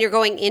something when you're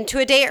going into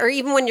a date, or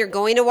even when you're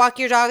going to walk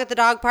your dog at the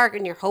dog park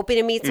and you're hoping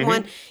to meet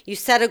someone, you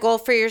set a goal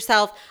for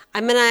yourself.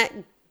 I'm going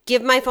to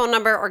give my phone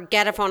number or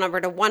get a phone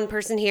number to one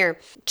person here.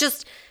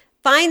 Just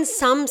find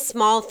some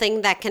small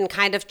thing that can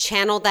kind of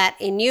channel that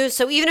in you.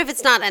 So even if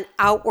it's not an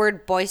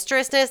outward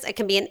boisterousness, it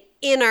can be an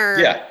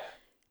inner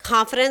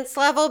confidence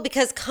level,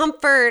 because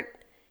comfort,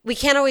 we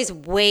can't always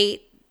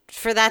wait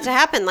for that to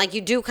happen. Like,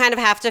 you do kind of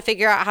have to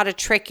figure out how to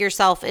trick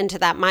yourself into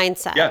that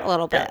mindset a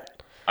little bit.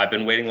 I've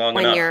been waiting long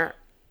enough.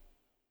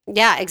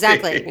 Yeah,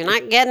 exactly. You're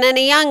not getting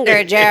any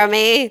younger,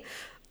 Jeremy.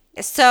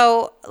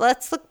 So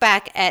let's look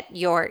back at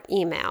your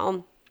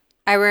email.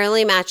 I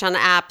rarely match on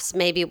apps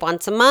maybe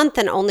once a month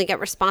and only get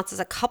responses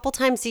a couple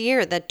times a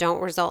year that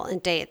don't result in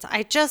dates.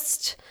 I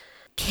just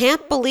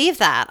can't believe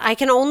that. I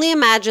can only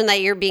imagine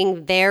that you're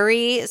being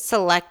very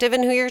selective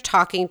in who you're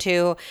talking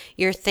to.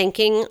 You're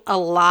thinking a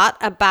lot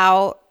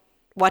about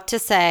what to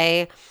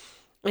say,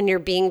 and you're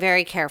being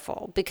very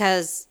careful,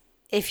 because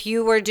if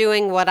you were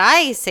doing what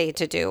I say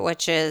to do,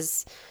 which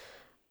is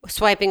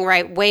swiping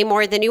right way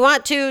more than you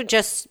want to,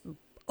 just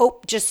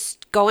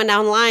going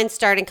down the line,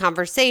 starting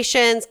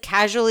conversations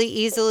casually,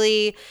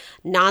 easily,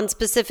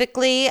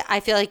 non-specifically, I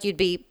feel like you'd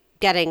be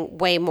getting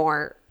way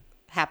more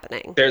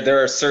happening.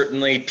 There are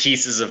certainly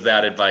pieces of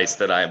that advice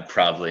that I'm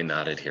probably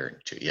not adhering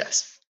to.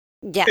 Yes.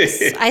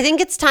 Yes. I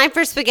think it's time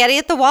for spaghetti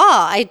at the wall.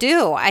 I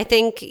do. I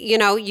think,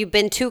 you've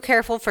been too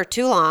careful for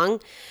too long.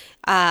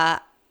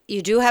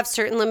 You do have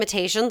certain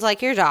limitations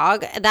like your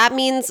dog. That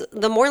means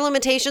the more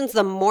limitations,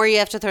 the more you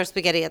have to throw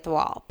spaghetti at the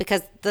wall,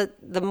 because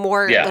the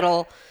more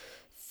little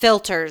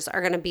filters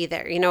are going to be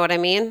there. You know what I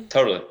mean?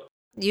 Totally.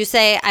 You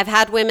say, I've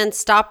had women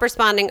stop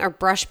responding or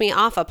brush me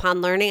off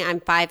upon learning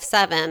I'm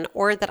 5'7",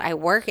 or that I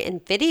work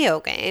in video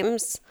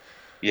games.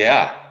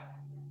 Yeah.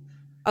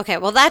 Okay,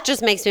 well, that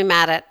just makes me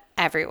mad at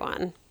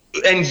everyone.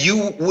 And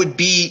you would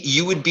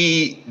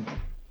be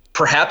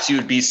perhaps you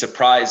would be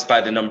surprised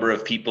by the number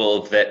of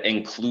people that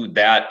include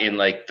that in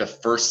like the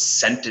first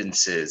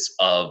sentences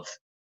of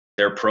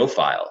their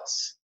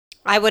profiles.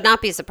 I would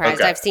not be surprised.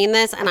 Okay. I've seen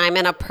this, and I'm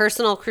in a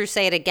personal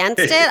crusade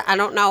against it. I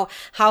don't know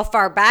how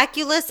far back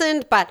you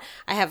listened, but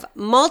I have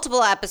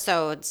multiple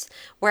episodes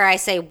where I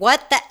say,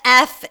 what the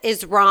F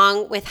is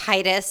wrong with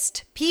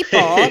heightist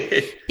people?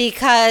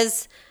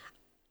 Because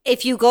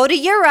if you go to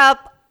Europe,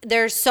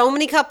 there's so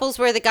many couples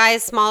where the guy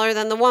is smaller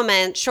than the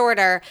woman,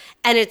 shorter,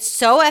 and it's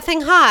so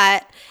effing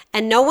hot,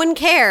 and no one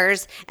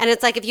cares. And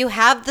it's like, if you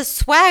have the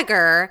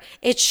swagger,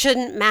 it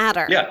shouldn't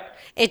matter. Yeah.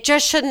 It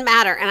just shouldn't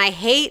matter. And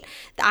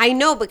I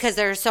know, because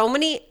there are so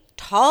many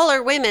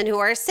taller women who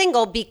are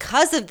single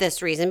because of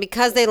this reason,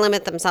 because they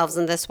limit themselves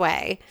in this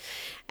way.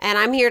 And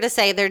I'm here to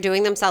say they're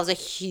doing themselves a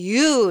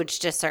huge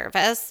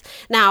disservice.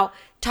 Now,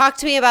 talk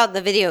to me about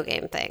the video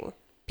game thing.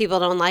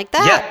 People don't like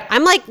that? Yeah.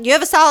 I'm like, you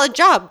have a solid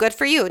job. Good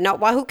for you. No,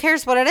 who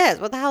cares what it is?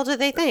 What the hell do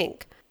they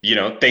think?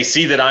 They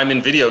see that I'm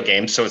in video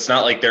games, so it's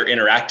not like they're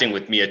interacting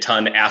with me a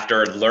ton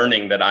after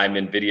learning that I'm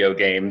in video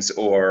games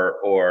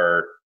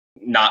or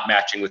not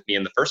matching with me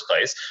in the first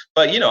place.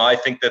 But, I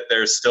think that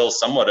there's still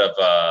somewhat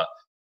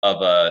of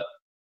a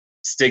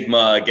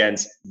stigma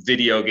against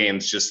video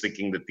games, just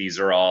thinking that these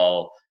are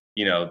all,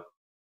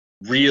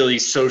 really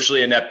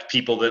socially inept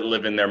people that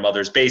live in their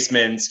mother's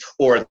basements,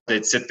 or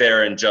that sit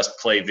there and just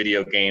play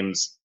video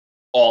games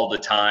all the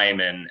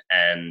time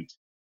and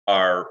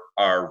are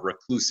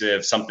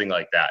reclusive, something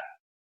like that.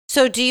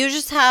 So do you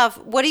just have,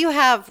 what do you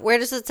have? Where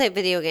does it say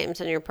video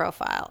games in your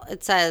profile?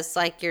 It says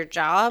like your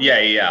job?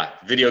 Yeah.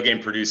 Video game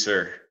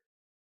producer.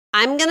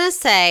 I'm going to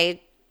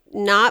say,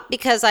 not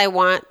because I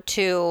want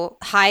to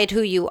hide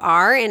who you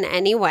are in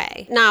any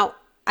way. Now,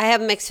 I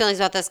have mixed feelings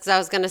about this, because I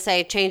was going to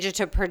say change it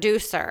to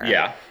producer.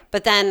 Yeah.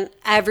 But then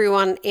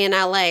everyone in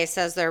LA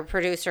says they're a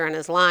producer and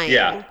is lying.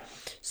 Yeah.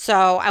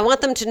 So I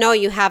want them to know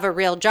you have a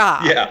real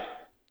job. Yeah.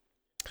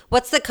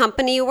 What's the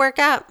company you work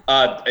at?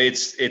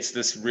 It's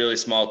this really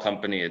small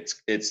company.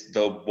 It's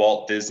the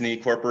Walt Disney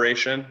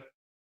Corporation.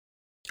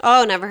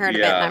 Oh, never heard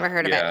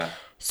of it.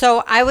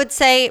 So I would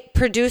say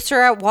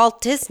producer at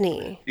Walt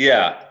Disney.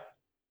 Yeah.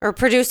 Or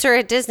producer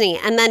at Disney.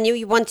 And then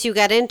once you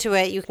get into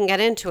it, you can get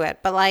into it.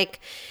 But like,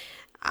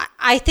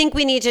 I think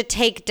we need to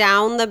take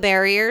down the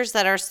barriers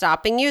that are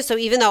stopping you. So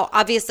even though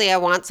obviously I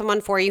want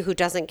someone for you who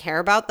doesn't care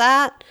about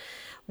that,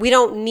 we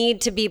don't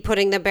need to be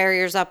putting the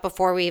barriers up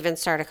before we even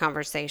start a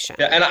conversation.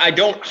 Yeah, and I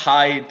don't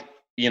hide,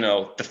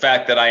 the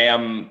fact that I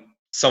am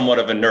somewhat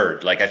of a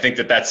nerd. Like, I think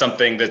that that's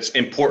something that's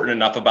important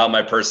enough about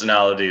my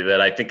personality that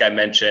I think I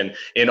mention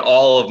in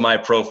all of my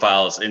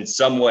profiles in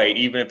some way,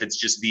 even if it's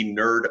just the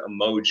nerd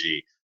emoji,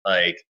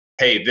 like,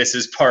 hey, this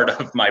is part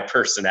of my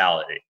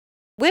personality.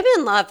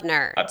 Women love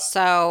nerds,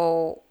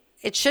 so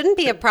it shouldn't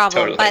be a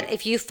problem. Totally. But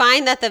if you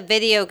find that the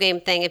video game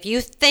thing, if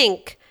you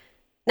think,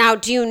 now,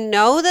 do you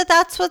know that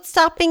that's what's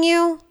stopping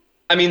you?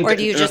 I mean, or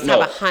do you just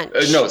have a hunch?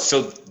 No,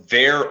 so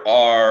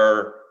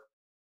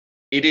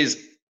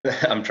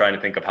I'm trying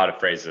to think of how to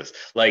phrase this.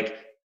 Like,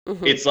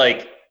 It's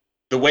like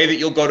the way that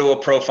you'll go to a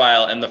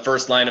profile and the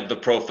first line of the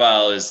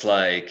profile is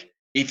like,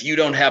 if you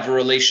don't have a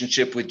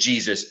relationship with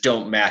Jesus,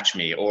 don't match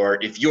me. Or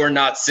if you're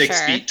not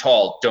 6 feet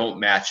tall, don't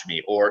match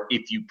me. Or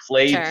if you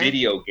play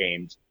video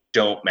games,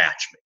 don't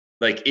match me.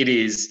 Like, it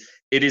is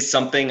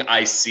something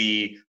I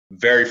see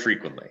very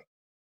frequently.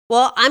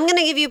 Well, I'm going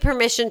to give you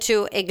permission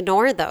to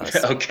ignore those.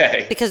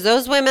 Okay. Because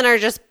those women are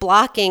just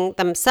blocking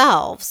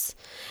themselves.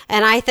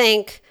 And I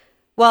think,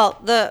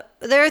 well, there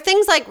are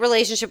things like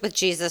relationship with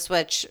Jesus,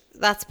 which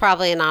that's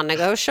probably a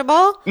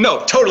non-negotiable.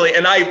 No, totally.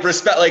 And I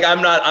respect, like,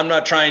 I'm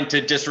not trying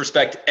to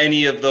disrespect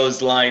any of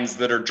those lines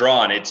that are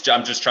drawn.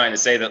 I'm just trying to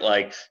say that,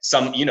 like,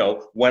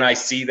 when I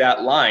see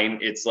that line,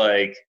 it's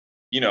like,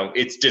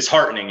 it's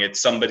disheartening.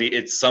 It's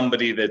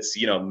somebody that's,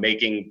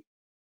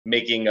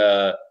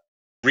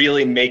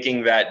 really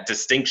making that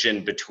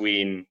distinction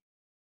between,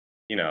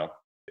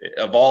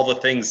 of all the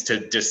things to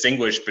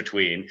distinguish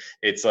between,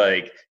 it's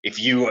like,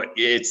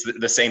 it's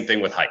the same thing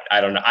with height. I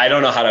don't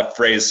know how to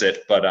phrase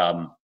it, but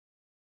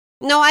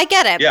no, I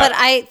get it. Yeah. But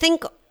I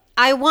think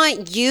I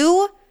want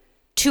you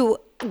to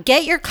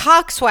get your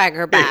cock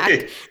swagger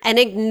back and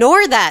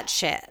ignore that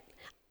shit.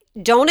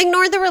 Don't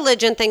ignore the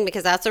religion thing,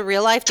 because that's a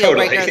real life deal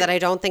breaker that I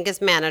don't think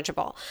is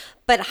manageable.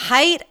 But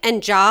height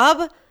and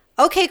job,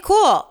 okay,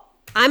 cool.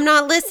 I'm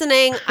not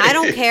listening. I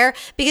don't care.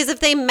 Because if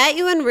they met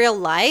you in real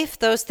life,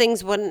 those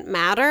things wouldn't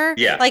matter.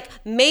 Yeah. Like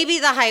maybe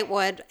the height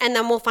would, and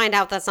then we'll find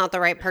out that's not the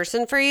right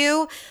person for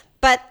you.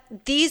 But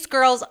these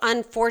girls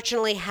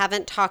unfortunately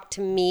haven't talked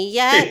to me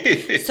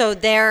yet. So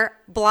they're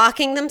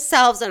blocking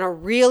themselves in a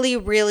really,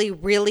 really,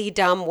 really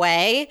dumb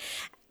way.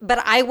 But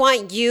I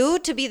want you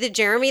to be the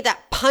Jeremy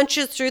that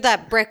punches through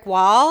that brick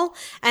wall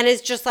and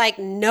is just like,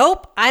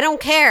 nope, I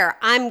don't care.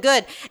 I'm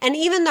good. And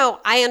even though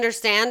I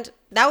understand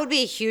that would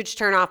be a huge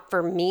turnoff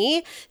for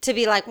me to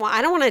be like, well,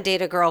 I don't want to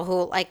date a girl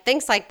who like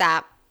thinks like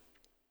that.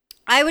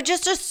 I would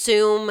just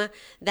assume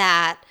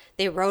that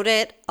they wrote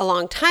it a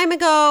long time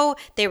ago.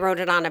 They wrote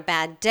it on a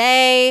bad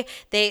day.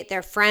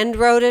 Their friend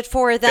wrote it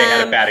for them. They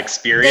had a bad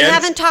experience. They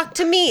haven't talked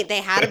to me.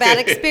 They had a bad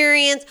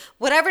experience.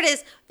 Whatever it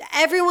is,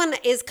 everyone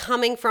is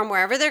coming from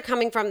wherever they're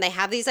coming from. They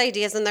have these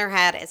ideas in their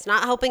head. It's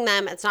not helping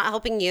them. It's not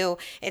helping you.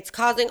 It's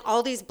causing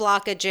all these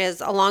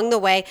blockages along the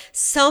way.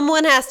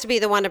 Someone has to be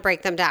the one to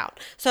break them down.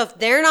 So if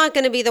they're not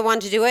going to be the one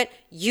to do it,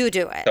 you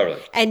do it.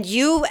 Totally.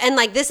 And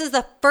like this is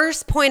the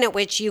first point at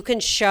which you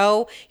can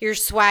show your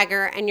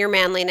swagger and your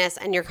manliness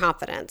and your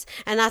confidence.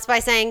 And that's by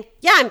saying,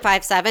 yeah, I'm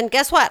 5'7".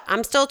 Guess what?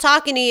 I'm still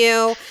talking to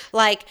you.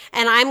 Like,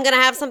 and I'm going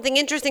to have something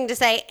interesting to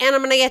say, and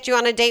I'm going to get you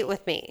on a date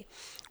with me.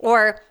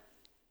 Or,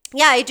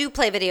 yeah, I do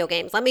play video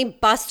games. Let me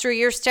bust through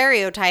your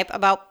stereotype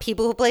about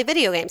people who play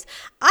video games.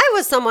 I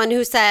was someone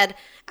who said,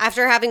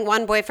 after having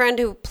one boyfriend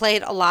who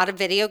played a lot of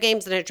video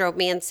games and it drove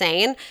me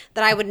insane,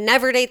 that I would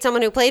never date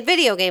someone who played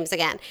video games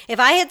again.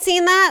 If I had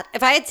seen that,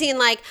 if I had seen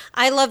like,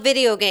 I love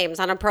video games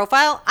on a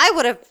profile, I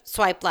would have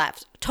swiped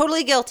left.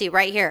 Totally guilty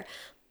right here.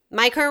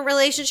 My current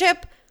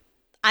relationship,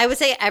 I would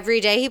say every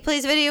day he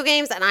plays video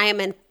games and I am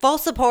in full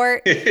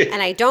support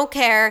and I don't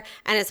care.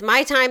 And it's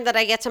my time that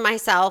I get to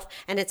myself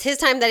and it's his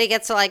time that he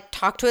gets to like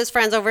talk to his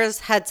friends over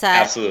his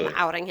headset. Absolutely. I'm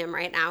outing him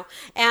right now.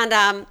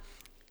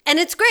 And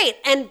it's great.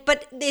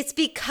 But it's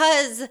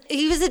because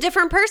he was a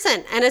different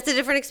person and it's a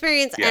different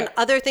experience and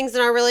other things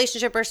in our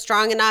relationship are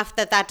strong enough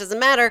that doesn't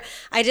matter.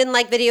 I didn't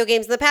like video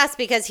games in the past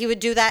because he would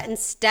do that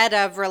instead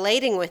of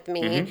relating with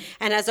me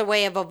and as a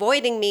way of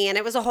avoiding me. And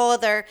it was a whole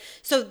other.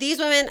 So these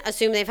women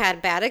assume they've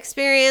had bad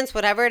experience,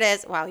 whatever it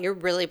is. Wow, you're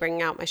really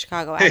bringing out my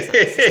Chicago accent.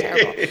 This is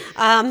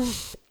terrible.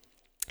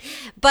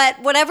 But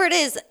whatever it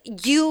is,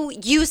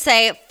 you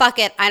say, fuck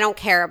it, I don't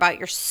care about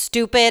your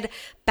stupid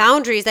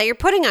boundaries that you're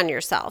putting on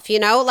yourself. You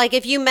know, like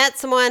if you met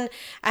someone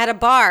at a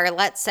bar,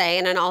 let's say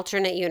in an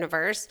alternate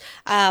universe,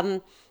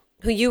 who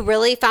you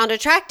really found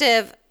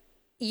attractive,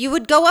 you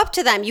would go up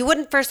to them. You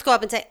wouldn't first go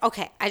up and say,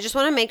 okay, I just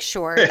want to make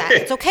sure that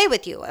it's okay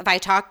with you if I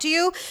talk to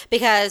you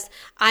because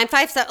I'm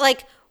 5'7".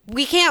 Like,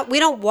 we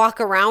don't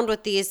walk around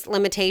with these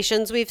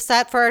limitations we've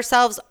set for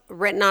ourselves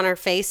written on our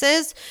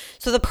faces.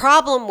 So the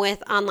problem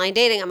with online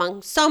dating,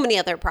 among so many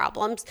other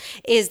problems,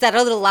 is that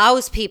it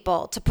allows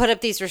people to put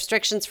up these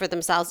restrictions for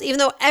themselves, even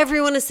though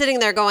everyone is sitting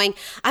there going,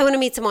 I want to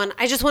meet someone.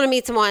 I just want to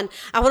meet someone.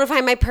 I want to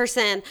find my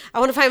person. I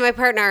want to find my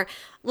partner.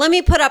 Let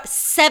me put up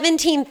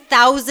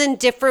 17,000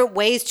 different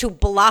ways to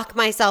block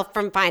myself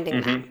from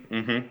finding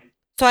them.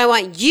 So I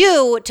want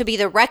you to be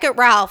the Wreck-It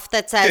Ralph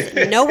that says,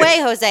 no way,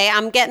 Jose,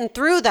 I'm getting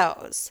through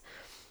those.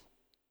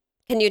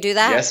 Can you do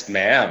that? Yes,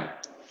 ma'am.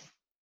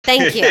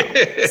 Thank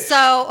you.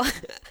 So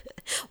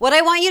what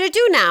I want you to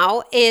do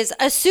now is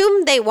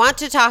assume they want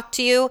to talk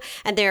to you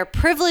and they're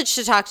privileged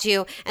to talk to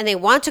you and they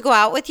want to go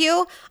out with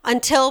you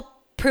until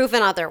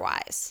proven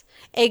otherwise.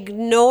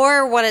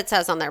 Ignore what it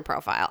says on their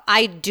profile.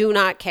 I do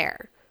not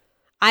care.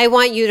 I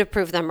want you to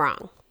prove them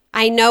wrong.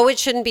 I know it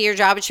shouldn't be your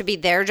job. It should be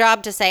their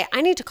job to say,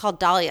 I need to call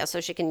Dahlia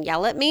so she can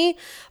yell at me.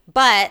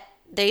 But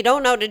they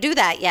don't know to do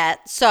that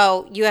yet.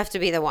 So you have to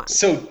be the one.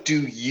 So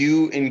do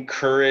you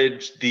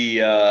encourage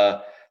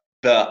the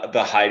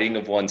hiding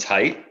of one's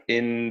height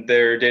in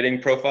their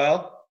dating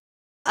profile?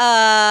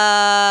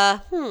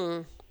 Never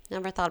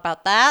thought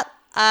about that.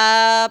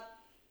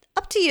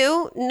 Up to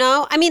you.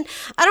 No, I mean,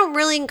 I don't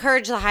really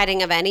encourage the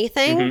hiding of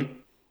anything.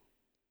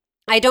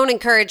 I don't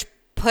encourage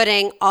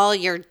putting all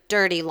your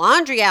dirty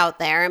laundry out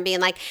there and being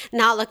like,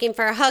 not looking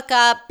for a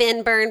hookup,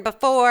 been burned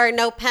before,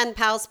 no pen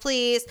pals,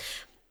 please.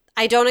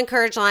 I don't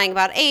encourage lying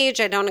about age.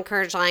 I don't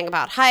encourage lying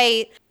about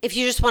height. If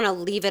you just want to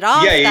leave it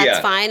off, that's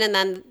fine. And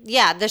then,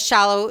 the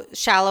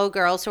shallow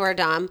girls who are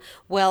dumb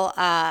will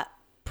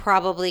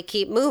probably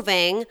keep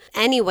moving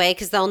anyway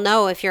because they'll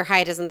know if your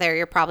height isn't there,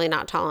 you're probably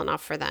not tall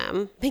enough for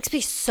them. Makes me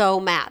so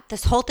mad.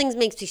 This whole thing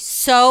makes me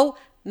so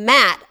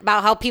mad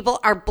about how people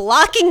are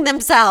blocking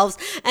themselves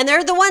and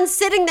they're the ones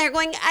sitting there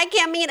going, I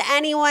can't meet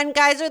anyone.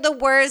 Guys are the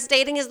worst.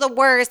 Dating is the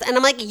worst. And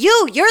I'm like,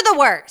 you're the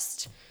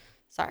worst.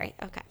 Sorry.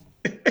 Okay.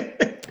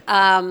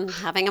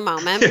 Having a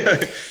moment.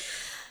 I'm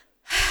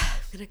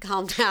going to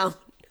calm down.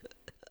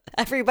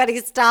 Everybody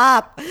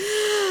stop.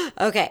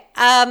 Okay.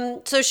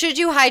 So should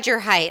you hide your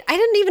height? I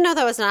didn't even know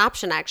that was an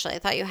option, actually. I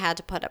thought you had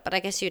to put it, but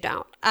I guess you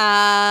don't.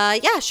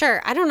 Yeah,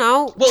 sure. I don't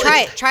know. Well,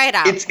 try it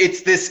out.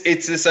 It's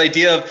this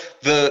idea of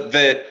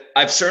that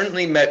I've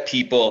certainly met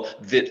people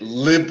that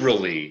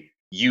liberally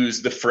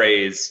use the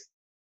phrase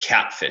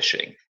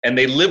catfishing. And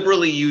they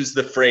liberally use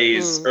the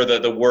phrase or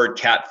the word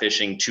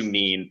catfishing to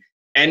mean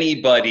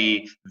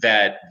anybody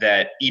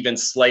that even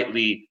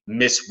slightly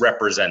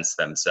misrepresents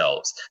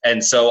themselves.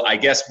 And so I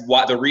guess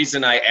the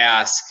reason I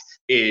ask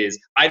is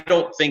I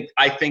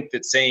think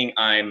that saying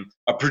I'm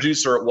a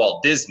producer at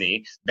Walt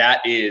Disney,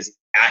 that is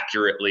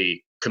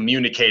accurately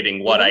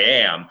communicating what I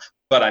am.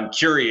 But I'm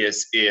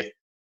curious if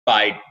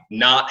by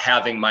not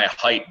having my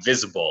height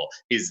visible,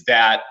 is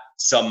that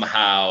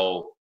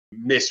somehow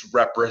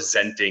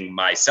misrepresenting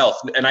myself?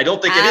 And I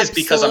don't think it is,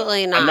 because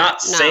I'm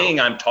not saying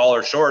I'm tall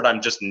or short.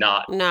 I'm just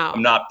not. No.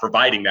 I'm not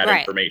providing that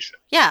information.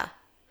 Yeah.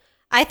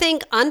 I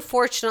think,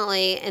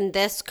 unfortunately, in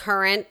this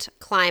current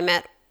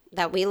climate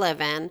that we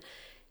live in,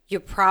 you're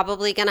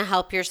probably going to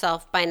help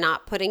yourself by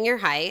not putting your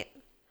height.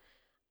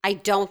 I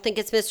don't think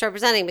it's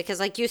misrepresenting, because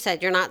like you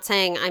said, you're not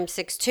saying I'm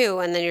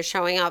 6'2" and then you're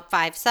showing up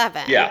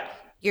 5'7". Yeah.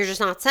 You're just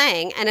not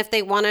saying. And if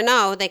they want to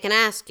know, they can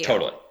ask you.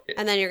 Totally.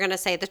 And then you're going to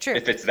say the truth.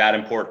 If it's that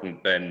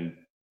important, then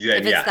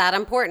if it's that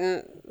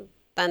important,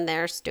 then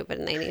they're stupid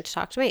and they need to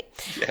talk to me.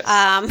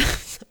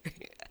 Yes.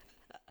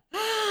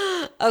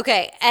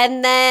 Okay.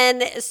 And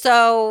then,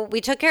 so we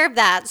took care of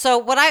that. So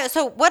what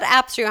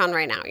apps are you on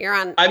right now? You're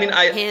on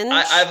Hinge?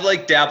 I've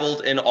like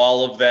dabbled in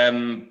all of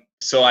them.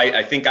 So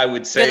I think I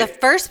would say you're the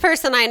first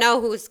person I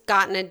know who's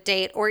gotten a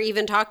date or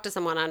even talked to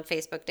someone on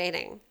Facebook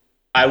dating.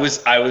 I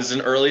was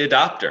an early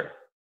adopter.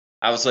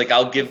 I was like,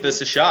 I'll give this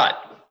a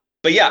shot.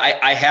 But yeah,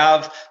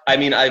 I've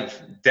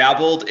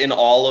dabbled in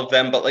all of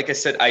them, but like I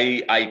said,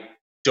 I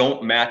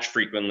don't match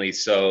frequently.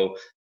 So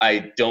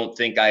I don't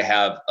think I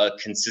have a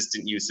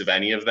consistent use of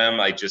any of them.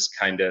 I just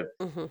kind of,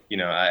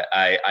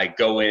 I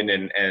go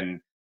in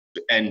and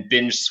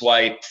binge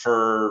swipe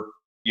for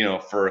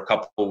a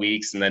couple of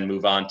weeks and then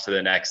move on to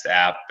the next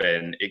app.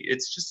 And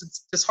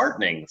it's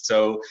disheartening.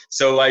 So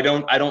I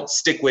don't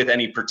stick with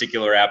any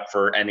particular app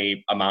for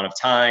any amount of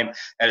time.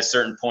 At a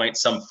certain point,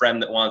 some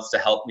friend that wants to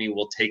help me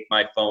will take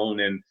my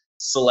phone and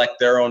select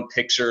their own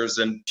pictures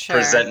and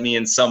present me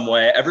in some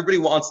way. Everybody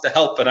wants to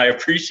help, and I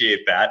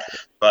appreciate that.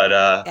 But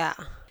yeah.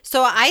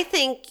 So I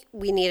think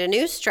we need a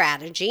new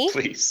strategy.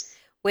 Please.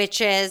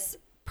 Which is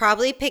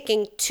probably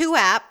picking 2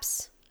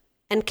 apps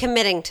and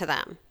committing to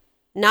them.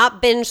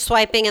 Not binge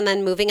swiping and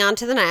then moving on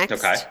to the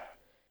next. Okay.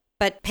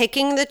 But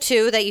picking the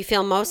 2 that you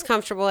feel most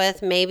comfortable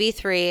with, maybe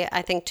 3.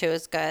 I think 2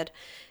 is good.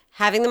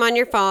 Having them on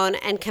your phone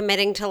and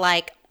committing to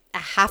like a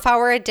half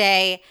hour a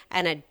day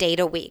and a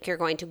date a week. You're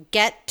going to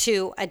get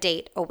to a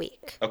date a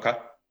week. Okay.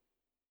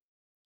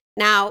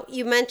 Now,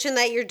 you mentioned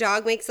that your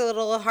dog makes it a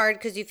little hard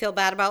because you feel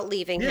bad about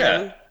leaving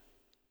him.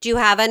 Do you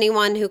have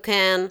anyone who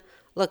can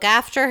look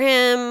after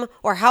him,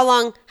 or how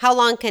long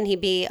can he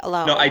be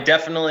alone? No, I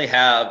definitely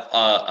have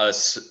a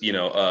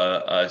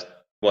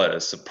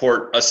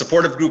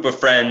supportive group of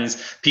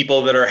friends,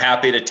 people that are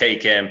happy to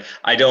take him.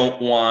 I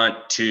don't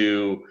want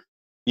to,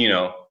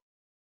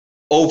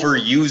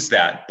 overuse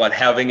that, but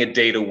having a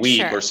date a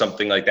week or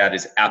something like that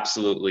is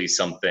absolutely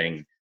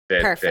something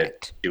that's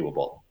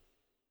doable.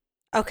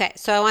 Okay,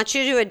 so I want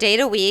you to do a date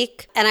a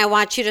week, and I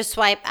want you to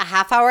swipe a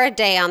half hour a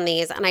day on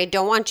these, and I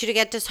don't want you to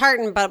get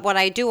disheartened, but what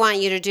I do want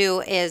you to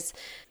do is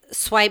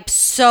swipe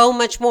so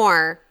much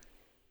more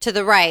to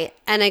the right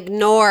and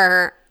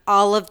ignore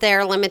all of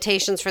their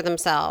limitations for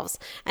themselves,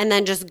 and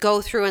then just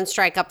go through and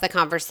strike up the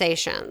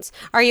conversations.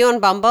 Are you on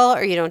Bumble,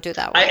 or you don't do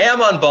that one? I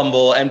am on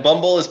Bumble, and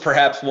Bumble is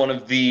perhaps one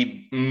of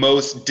the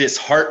most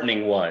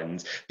disheartening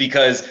ones,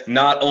 because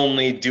not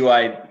only do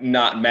I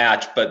not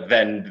match, but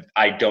then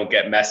I don't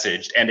get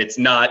messaged, and it's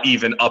not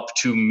even up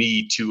to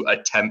me to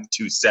attempt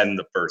to send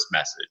the first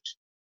message.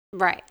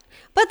 Right.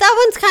 But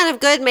that one's kind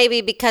of good maybe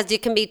because you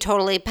can be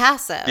totally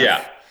passive.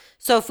 Yeah.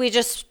 So if we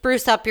just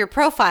spruce up your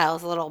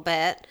profiles a little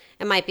bit,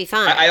 it might be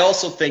fine. I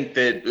also think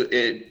that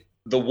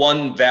the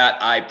one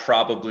that I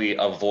probably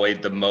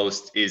avoid the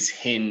most is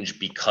Hinge,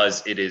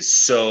 because it is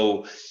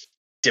so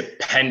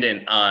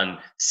dependent on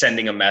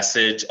sending a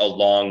message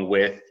along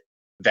with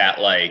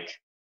that. Like,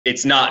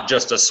 it's not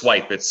just a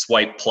swipe, it's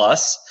swipe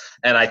plus.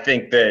 And I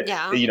think that,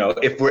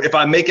 if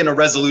I'm making a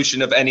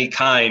resolution of any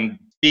kind,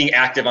 being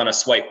active on a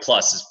swipe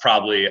plus is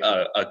probably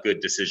a good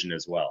decision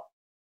as well.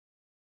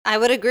 I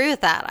would agree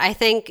with that. I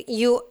think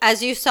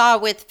as you saw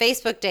with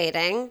Facebook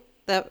dating,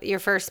 your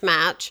first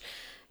match,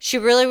 she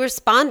really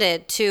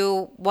responded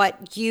to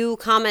what you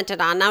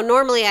commented on. Now,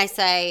 normally I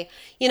say,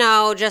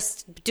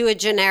 just do a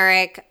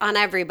generic on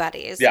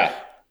everybody's. Yeah.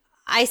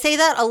 I say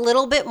that a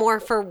little bit more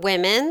for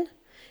women,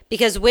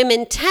 because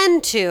women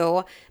tend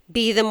to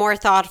be the more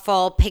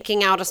thoughtful,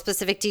 picking out a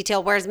specific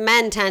detail, whereas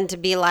men tend to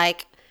be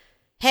like,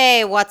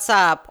 hey, what's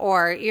up?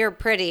 Or you're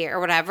pretty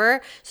or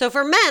whatever. So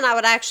for men, I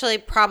would actually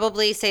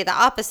probably say the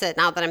opposite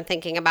now that I'm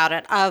thinking about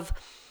it, of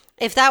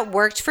if that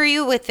worked for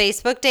you with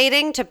Facebook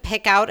dating to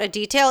pick out a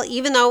detail,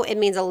 even though it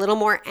means a little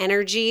more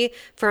energy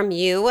from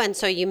you, and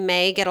so you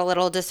may get a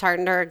little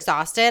disheartened or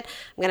exhausted,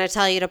 I'm going to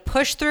tell you to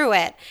push through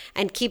it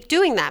and keep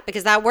doing that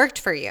because that worked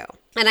for you.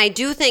 And I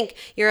do think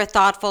you're a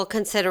thoughtful,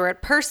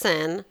 considerate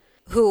person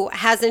who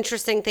has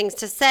interesting things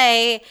to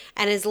say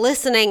and is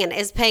listening and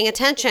is paying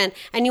attention,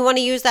 and you want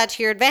to use that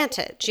to your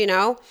advantage, you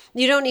know?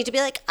 You don't need to be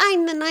like,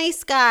 I'm the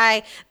nice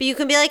guy, but you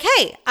can be like,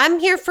 hey, I'm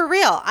here for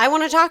real. I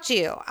want to talk to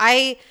you.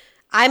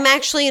 I'm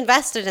actually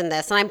invested in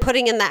this and I'm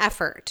putting in the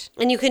effort.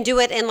 And you can do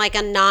it in like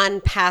a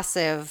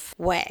non-passive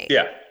way.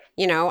 Yeah.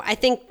 You know, I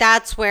think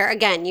that's where,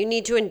 again, you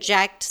need to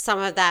inject some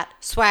of that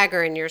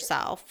swagger in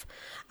yourself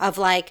of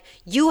like,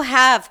 you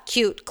have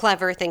cute,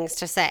 clever things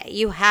to say.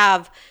 You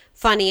have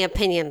funny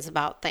opinions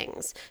about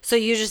things. So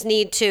you just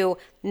need to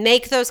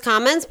make those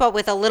comments, but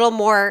with a little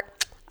more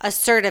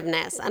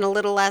assertiveness and a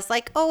little less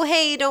like, oh,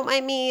 hey, don't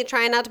mind me,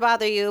 trying not to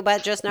bother you,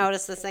 but just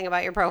notice this thing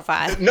about your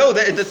profile. No,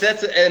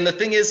 that's, and the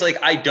thing is, like,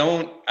 I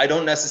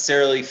don't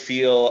necessarily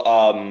feel,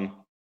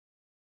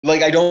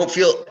 like, I don't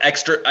feel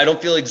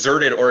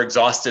exerted or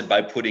exhausted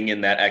by putting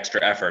in that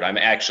extra effort.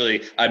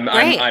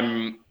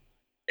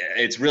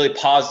 It's really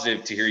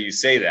positive to hear you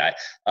say that,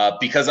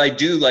 because I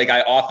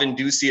often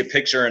do see a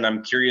picture and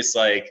I'm curious,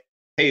 like,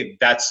 hey,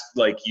 that's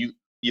like,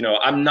 you know,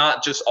 I'm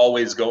not just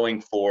always going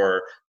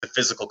for the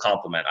physical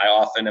compliment. I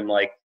often am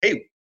like,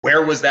 hey,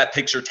 where was that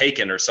picture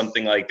taken or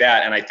something like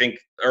that? And I think,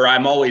 or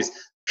I'm always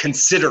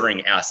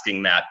considering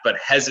asking that, but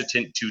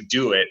hesitant to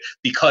do it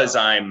because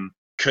I'm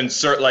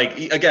concerned. Like,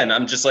 again,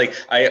 I'm just like,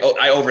 I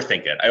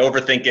overthink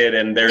it.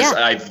 And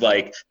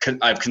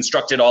I've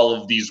constructed all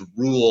of these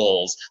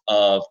rules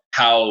of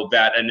how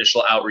that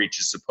initial outreach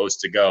is supposed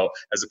to go,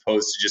 as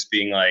opposed to just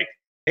being like,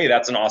 hey,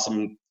 that's an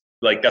awesome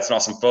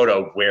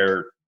photo.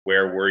 Where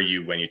were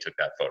you when you took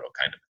that photo,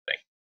 kind of thing.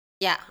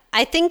 Yeah,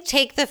 I think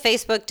take the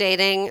Facebook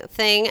dating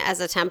thing as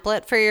a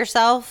template for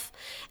yourself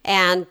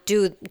and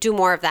do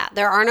more of that.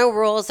 There are no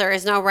rules. There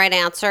is no right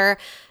answer.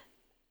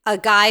 A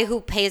guy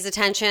who pays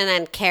attention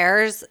and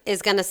cares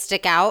is going to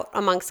stick out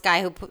amongst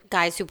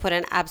guys who put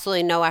in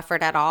absolutely no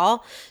effort at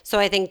all. So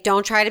I think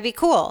don't try to be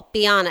cool.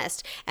 Be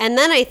honest. And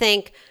then I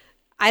think,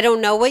 I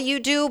don't know what you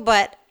do,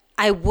 but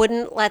I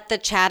wouldn't let the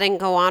chatting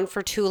go on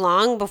for too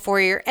long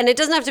before and it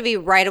doesn't have to be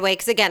right away.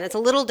 Because again, it's a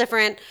little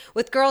different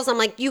with girls. I'm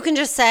like, you can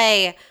just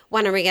say,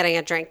 when are we getting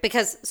a drink?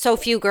 Because so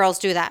few girls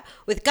do that.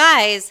 With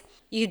guys,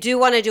 you do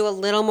want to do a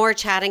little more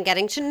chatting,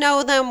 getting to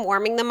know them,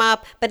 warming them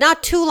up, but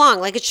not too long.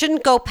 Like, it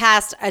shouldn't go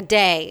past a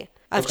day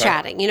of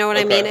chatting. You know what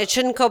I mean? It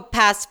shouldn't go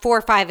past 4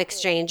 or 5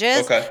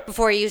 exchanges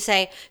before you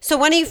say, so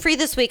when are you free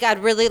this week? I'd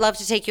really love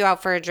to take you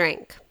out for a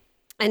drink.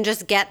 And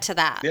just get to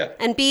that. Yeah.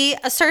 And be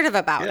assertive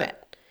about it.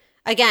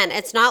 Again,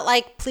 it's not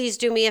like, please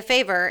do me a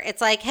favor. It's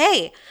like,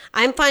 hey,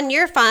 I'm fun,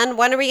 you're fun.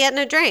 When are we getting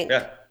a drink?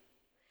 Yeah.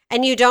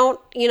 And you don't,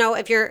 you know,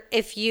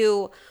 if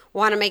you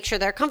want to make sure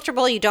they're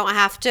comfortable, you don't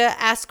have to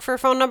ask for a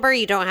phone number.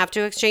 You don't have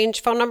to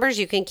exchange phone numbers.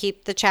 You can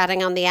keep the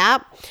chatting on the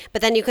app.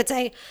 But then you could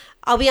say,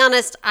 I'll be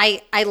honest,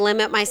 I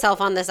limit myself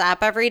on this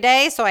app every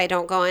day so I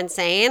don't go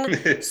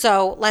insane.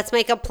 So let's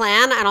make a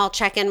plan and I'll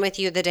check in with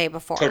you the day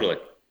before. Totally.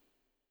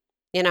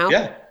 You know?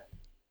 Yeah.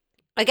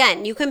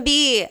 Again, you can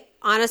be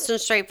honest and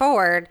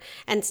straightforward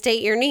and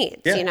state your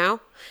needs, you know?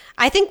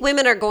 I think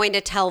women are going to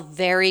tell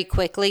very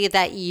quickly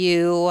that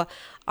you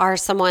are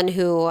someone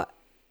who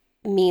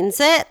means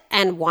it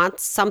and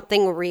wants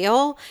something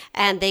real,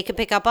 and they can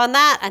pick up on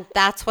that, and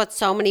that's what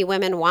so many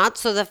women want.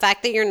 So the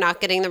fact that you're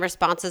not getting the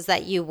responses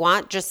that you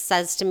want just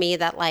says to me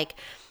that, like,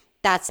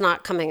 that's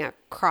not coming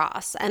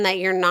across, and that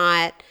you're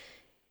not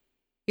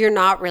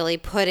really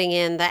putting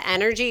in the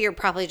energy. You're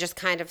probably just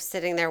kind of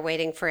sitting there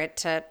waiting for it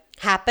to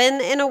happen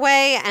in a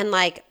way, and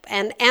like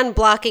and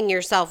blocking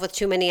yourself with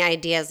too many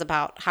ideas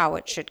about how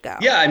it should go.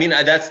 Yeah, I mean,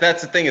 that's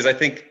the thing, is I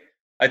think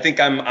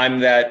I'm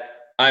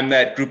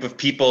that group of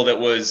people that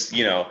was,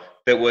 you know,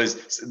 that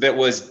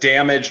was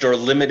damaged or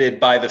limited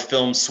by the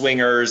film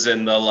Swingers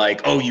and the,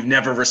 like, oh, you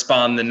never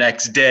respond the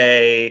next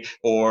day,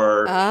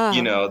 or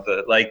you know,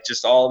 the, like,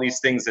 just all these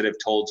things that have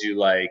told you,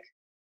 like,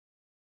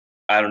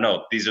 I don't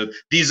know, these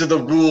are the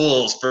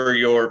rules for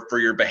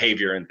your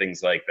behavior and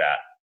things like that.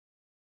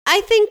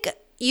 I think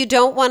you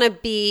don't want to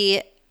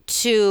be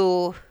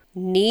too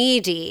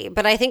needy,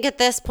 but I think at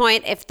this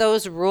point, if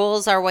those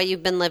rules are what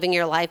you've been living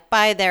your life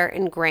by, they're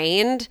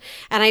ingrained.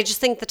 And I just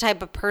think the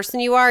type of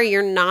person you are,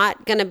 you're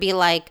not going to be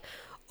like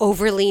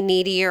overly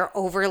needy or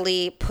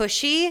overly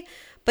pushy,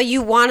 but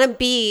you want to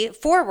be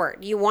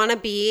forward. You want to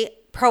be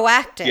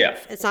proactive. Yeah.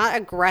 It's not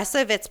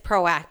aggressive, it's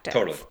proactive.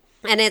 Totally.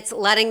 And it's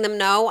letting them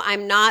know,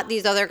 I'm not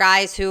these other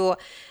guys who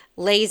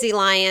lazy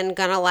lion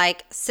gonna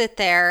like sit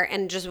there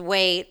and just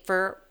wait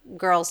for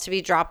girls to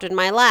be dropped in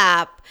my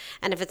lap.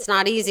 And if it's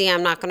not easy,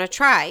 I'm not going to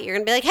try. You're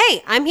going to be like,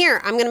 hey, I'm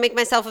here. I'm going to make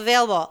myself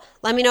available.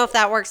 Let me know if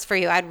that works for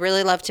you. I'd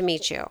really love to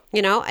meet you.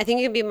 You know, I think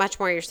you can be much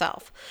more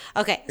yourself.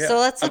 Okay. Yeah. So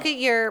let's look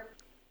at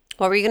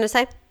what were you going to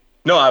say?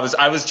 No, I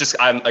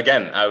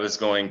was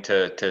going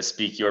to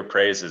speak your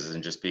praises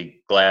and just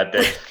be glad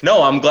that,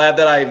 I'm glad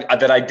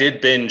that I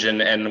did binge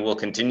and will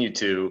continue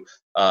to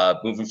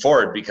moving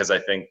forward, because I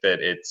think that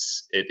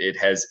it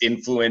has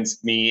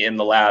influenced me in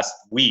the last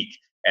week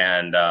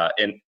and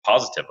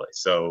positively.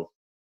 So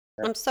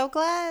I'm so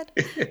glad.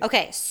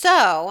 Okay,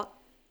 so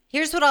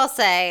Here's what I'll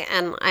say,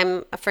 and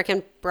I'm a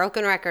freaking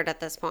broken record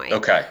at this point.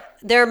 Okay.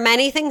 There are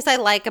many things I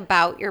like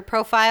about your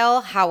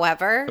profile.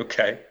 However,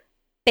 Okay.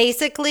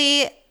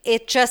 basically,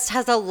 it just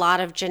has a lot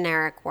of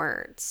generic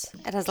words.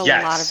 It has a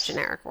lot of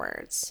generic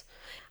words.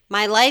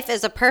 My life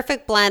is a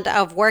perfect blend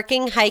of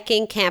working,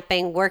 hiking,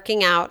 camping,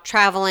 working out,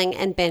 traveling,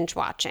 and binge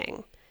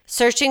watching.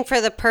 Searching for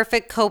the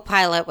perfect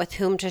co-pilot with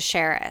whom to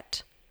share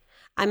it.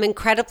 I'm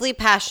incredibly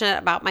passionate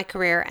about my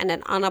career and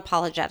an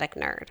unapologetic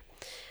nerd.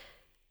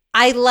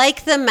 I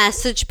like the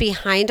message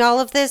behind all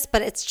of this,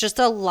 but it's just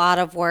a lot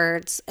of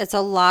words. It's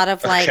a lot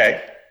of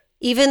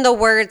even the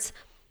words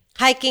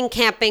hiking,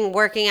 camping,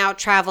 working out,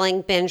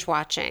 traveling, binge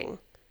watching.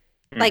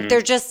 Like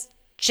they're just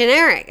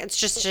generic. It's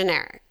just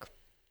generic.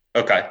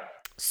 Okay.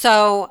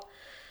 So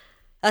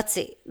let's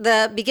see.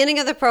 The beginning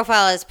of the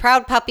profile is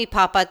proud puppy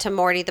papa to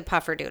Morty the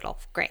pufferdoodle.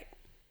 Great.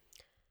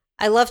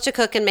 I love to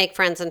cook and make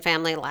friends and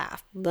family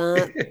laugh.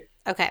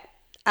 Okay.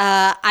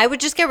 I would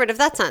just get rid of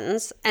that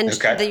sentence. And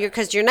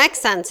because your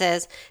next sentence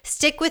is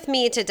stick with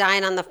me to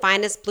dine on the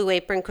finest Blue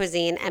Apron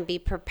cuisine and be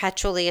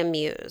perpetually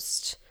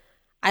amused.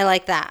 I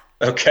like that.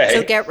 Okay.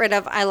 So get rid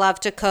of I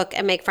love to cook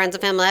and make friends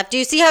and family laugh. Do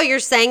you see how you're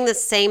saying the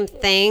same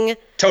thing?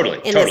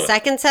 Totally. In the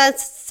second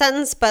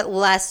sentence, but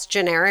less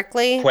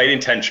generically? Quite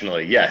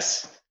intentionally,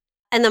 yes.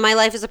 And then my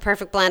life is a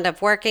perfect blend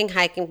of working,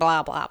 hiking,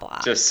 blah, blah,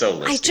 blah. Just so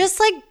listy. I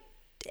just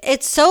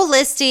it's so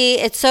listy,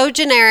 it's so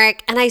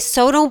generic, and I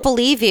so don't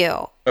believe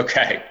you.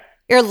 Okay.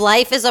 Your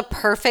life is a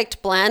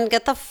perfect blend.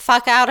 Get the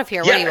fuck out of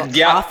here. Yeah, what are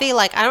you, coffee?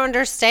 Like, I don't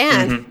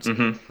understand.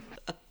 Mm-hmm.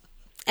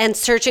 And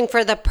searching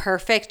for the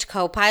perfect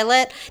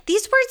co-pilot.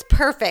 These words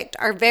perfect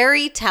are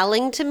very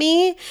telling to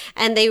me,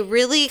 and they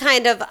really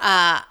kind of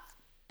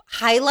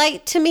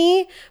highlight to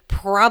me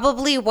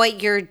probably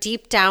what your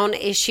deep down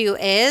issue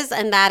is,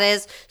 and that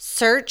is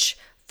search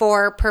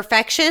for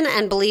perfection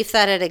and belief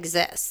that it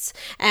exists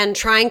and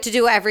trying to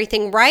do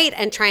everything right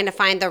and trying to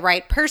find the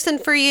right person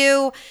for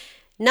you.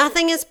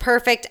 Nothing is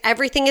perfect.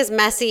 Everything is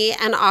messy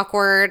and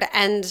awkward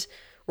and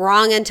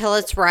wrong until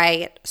it's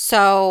right.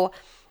 So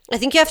I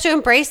think you have to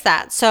embrace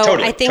that. So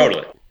I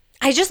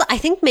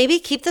think maybe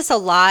keep this a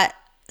lot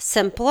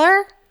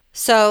simpler.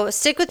 So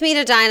stick with me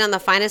to dine on the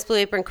finest Blue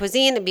Apron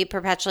cuisine and be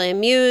perpetually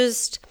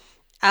amused.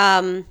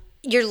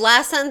 Your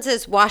last sentence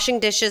is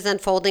washing dishes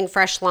and folding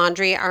fresh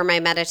laundry are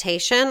my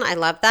meditation. I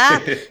love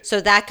that.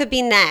 So that could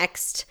be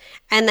next.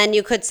 And then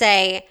you could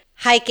say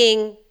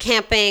hiking,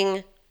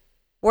 camping,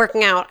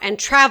 working out, and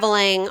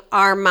traveling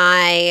are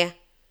my,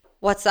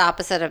 what's the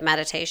opposite of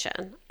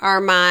meditation?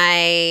 Are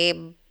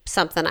my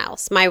something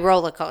else, my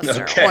roller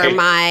coaster or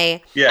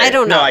my, I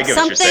don't know, I get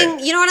what you're saying.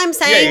 You know what I'm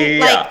saying?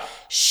 Yeah.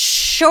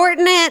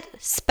 Shorten it,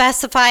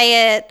 specify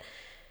it,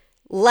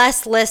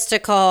 less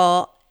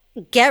listicle,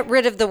 get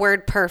rid of the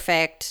word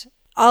perfect,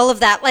 all of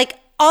that. Like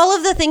all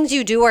of the things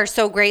you do are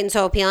so great and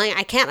so appealing.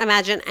 I can't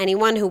imagine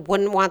anyone who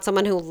wouldn't want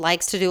someone who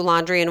likes to do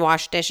laundry and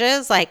wash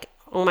dishes. Like,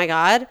 oh my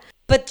God.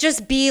 But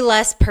just be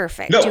less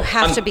perfect. You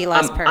have to be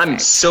less perfect. I'm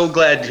so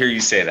glad to hear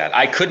you say that.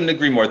 I couldn't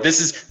agree more.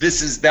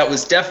 That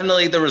was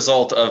definitely the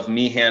result of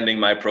me handing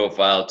my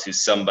profile to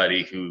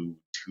somebody who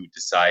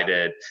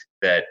decided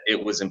that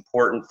it was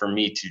important for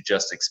me to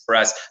just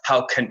express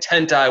how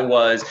content I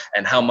was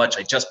and how much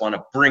I just want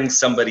to bring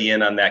somebody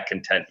in on that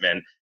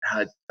contentment.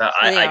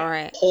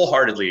 I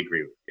wholeheartedly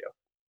agree with you.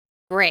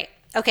 Great.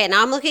 Okay,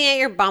 now I'm looking at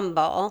your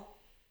Bumble.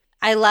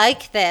 I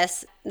like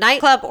this.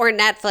 Nightclub or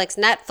Netflix?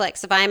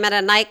 Netflix. If I'm at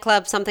a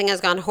nightclub, something has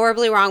gone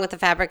horribly wrong with the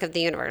fabric of the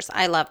universe.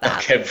 I love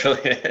that. Okay,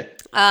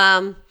 brilliant.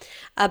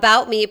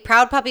 About me,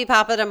 proud puppy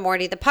papa to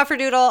Morty the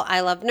pufferdoodle. I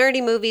love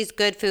nerdy movies,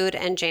 good food,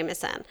 and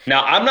Jameson.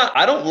 Now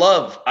I don't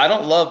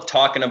love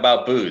talking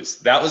about booze.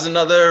 That was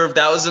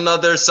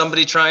another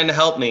somebody trying to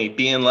help me,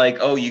 being like,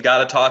 oh, you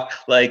gotta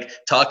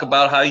talk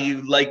about how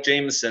you like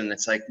Jameson.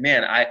 It's like,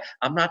 man,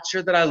 I'm not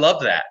sure that I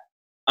love that.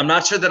 I'm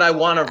not sure that I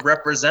want to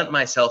represent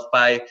myself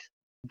by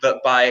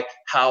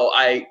how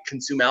I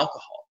consume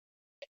alcohol.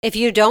 If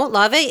you don't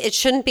love it, it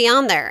shouldn't be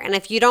on there. And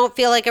if you don't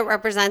feel like it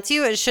represents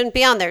you, it shouldn't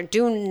be on there.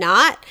 Do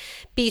not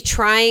be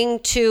trying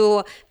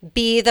to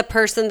be the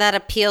person that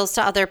appeals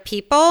to other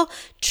people.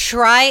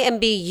 Try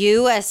and be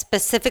you as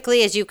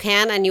specifically as you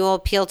can, and you will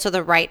appeal to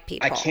the right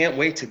people. I can't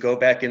wait to go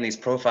back in these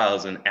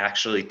profiles and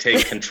actually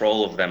take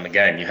control of them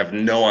again. You have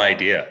no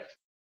idea.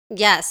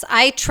 Yes,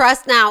 I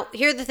trust. Now,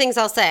 here are the things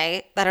I'll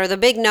say that are the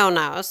big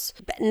no-nos.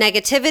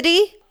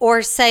 Negativity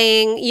or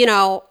saying,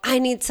 I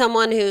need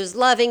someone who's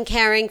loving,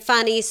 caring,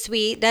 funny,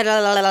 sweet, da da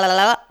da da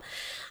da.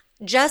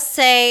 Just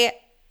say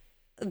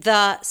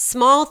the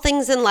small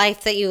things in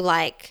life that you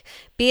like.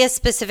 Be as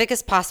specific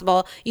as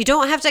possible. You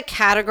don't have to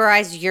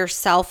categorize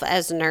yourself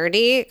as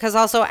nerdy, because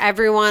also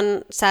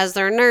everyone says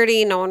they're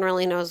nerdy. No one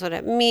really knows what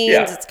it means.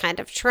 Yeah. It's kind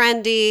of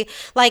trendy.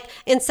 Like,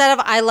 instead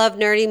of I love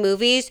nerdy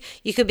movies,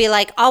 you could be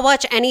like, I'll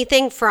watch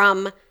anything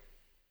from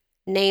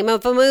name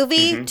of a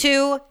movie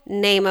to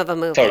name of a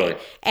movie. Totally.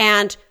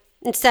 And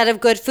instead of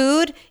good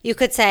food, you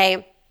could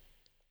say,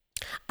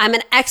 I'm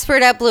an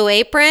expert at Blue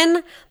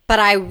Apron, but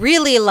I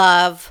really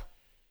love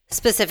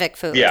specific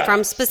food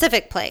from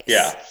specific place.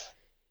 Yeah.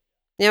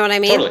 You know what I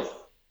mean? Totally.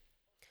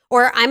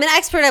 Or I'm an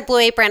expert at Blue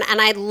Apron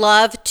and I'd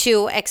love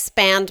to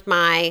expand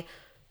my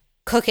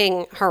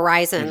cooking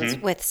horizons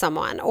with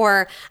someone.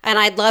 And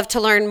I'd love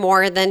to learn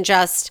more than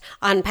just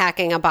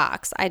unpacking a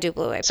box. I do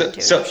Blue Apron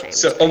too.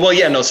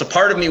 So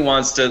part of me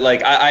wants to,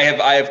 like, I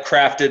have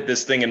crafted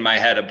this thing in my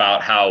head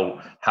about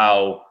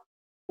how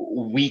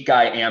weak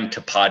I am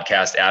to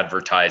podcast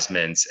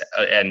advertisements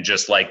and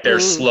just like their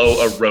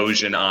slow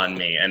erosion on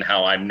me, and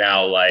how I'm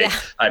now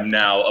I'm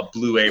now a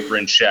Blue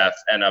Apron chef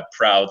and a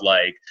proud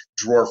like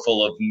drawer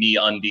full of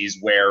MeUndies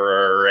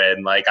wearer,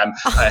 and like and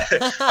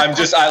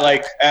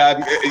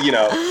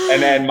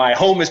then my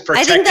home is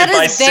protected. I think that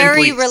by is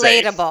very Simply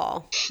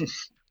relatable.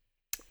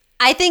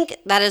 I think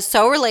that is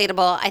so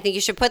relatable. I think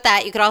you should put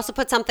that. You could also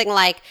put something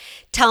like,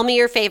 tell me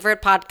your favorite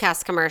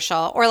podcast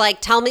commercial, or like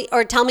tell me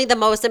the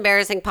most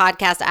embarrassing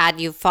podcast ad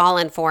you've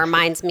fallen for.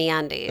 Mine's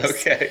MeUndies.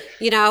 Okay.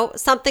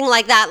 Something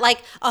like that,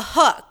 like a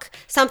hook,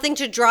 something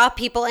to draw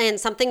people in,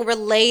 something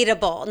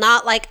relatable,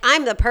 not like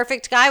I'm the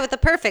perfect guy with a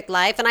perfect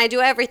life and I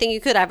do everything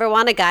you could ever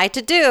want a guy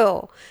to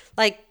do.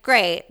 Like,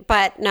 great,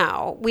 but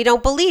no, we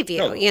don't believe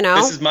you, No,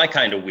 this is my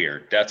kind of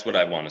weird. That's what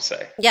I want to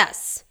say.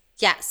 Yes.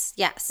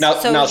 Now,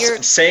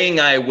 saying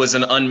I was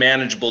an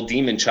unmanageable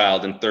demon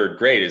child in 3rd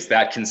grade, is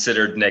that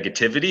considered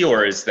negativity,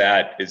 or is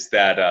that?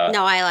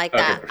 No, I like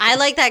that. Okay. I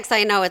like that because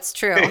I know it's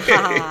true.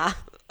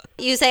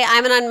 You say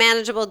I'm an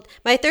unmanageable.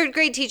 My 3rd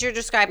grade teacher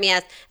described me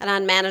as an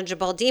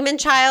unmanageable demon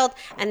child,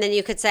 and then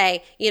you could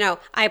say,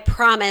 I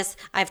promise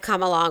I've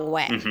come a long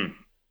way. Mm-hmm.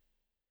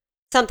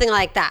 Something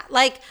like that,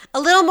 like a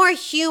little more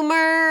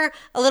humor,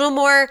 a little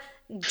more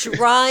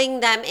drawing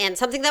them in,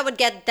 something that would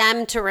get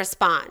them to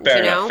respond.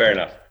 Fair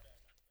enough.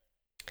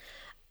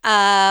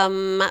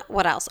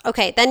 What else?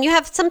 Okay, then you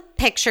have some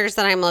pictures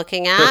that I'm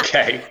looking at.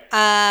 Okay.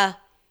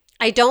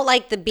 I don't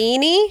like the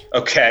beanie.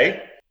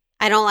 Okay.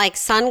 I don't like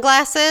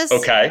sunglasses.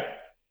 Okay.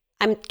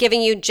 I'm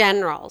giving you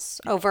generals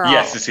overall.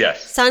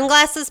 Yes.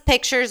 Sunglasses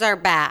pictures are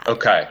bad.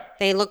 Okay.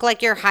 They look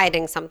like you're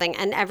hiding something,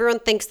 and everyone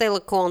thinks they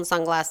look cool in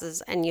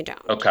sunglasses, and you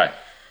don't. Okay.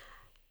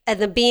 And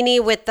the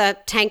beanie with the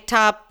tank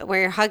top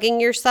where you're hugging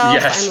yourself.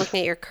 Yes. I'm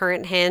looking at your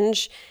current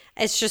Hinge.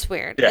 It's just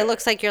weird. Yeah. It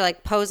looks like you're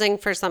like posing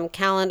for some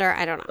calendar.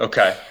 I don't know.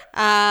 Okay.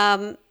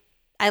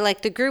 I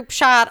like the group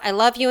shot. I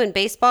love you in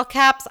baseball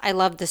caps. I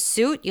love the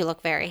suit. You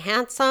look very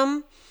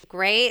handsome.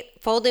 Great.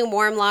 Folding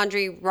warm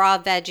laundry, raw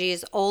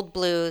veggies, old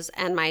blues,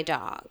 and my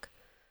dog.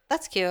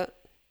 That's cute.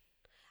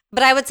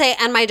 But I would say,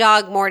 and my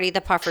dog, Morty the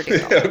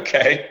Pufferdoodle.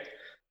 Okay.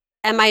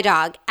 And my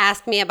dog,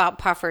 ask me about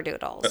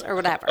pufferdoodles or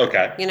whatever.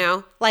 Okay.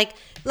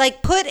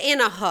 Like put in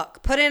a hook.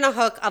 Put in a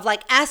hook of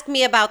like, ask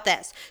me about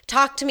this.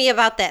 Talk to me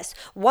about this.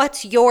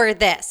 What's your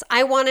this?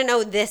 I want to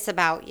know this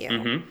about you.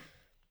 Mm-hmm.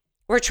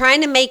 We're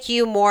trying to make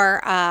you more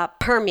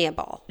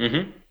permeable.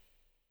 Mm-hmm. Does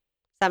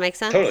that make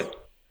sense? Totally.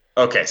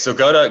 Okay, so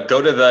go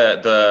to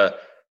the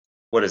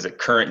what is it,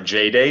 current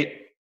J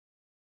date?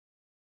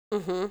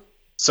 Mm-hmm.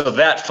 So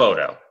that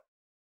photo.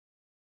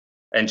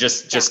 And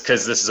just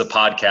because this is a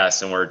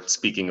podcast and we're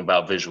speaking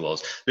about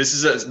visuals, this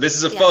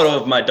is a photo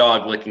of my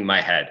dog licking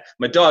my head.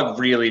 My dog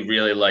really,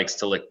 really likes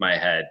to lick my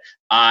head.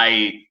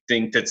 I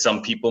think that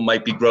some people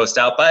might be grossed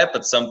out by it,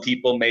 but some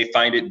people may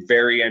find it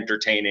very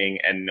entertaining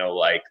and know,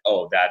 like,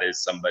 oh, that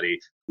is somebody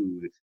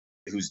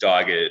whose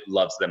dog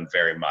loves them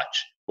very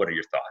much. What are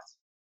your thoughts?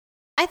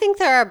 I think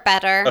there are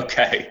better.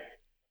 Okay.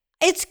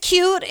 It's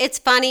cute. It's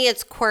funny.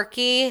 It's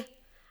quirky.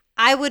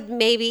 I would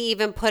maybe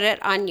even put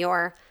it on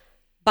your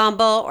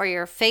Bumble or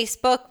your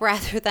Facebook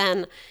rather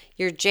than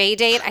your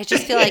J-Date. I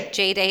just feel like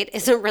J-Date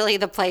isn't really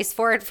the place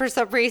for it for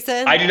some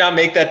reason. I do not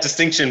make that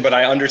distinction, but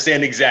I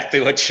understand exactly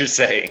what you're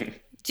saying.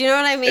 Do you know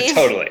what I mean?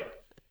 Totally.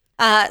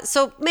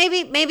 So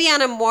maybe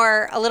on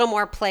a little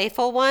more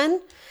playful one.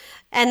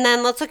 And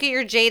then let's look at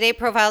your J-Date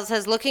profile. It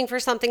says looking for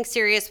something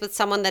serious with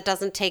someone that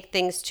doesn't take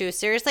things too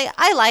seriously.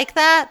 I like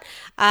that.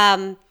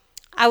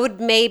 I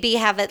would maybe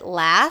have it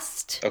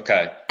last.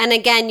 Okay. And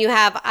again, you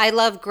have, I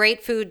love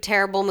great food,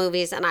 terrible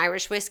movies, and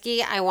Irish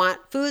whiskey. I want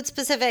food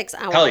specifics.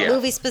 I want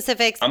movie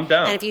specifics. I'm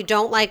down. And if you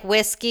don't like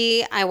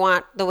whiskey, I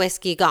want the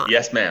whiskey gone.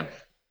 Yes, ma'am.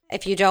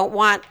 If you don't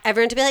want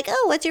everyone to be like,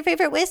 oh, what's your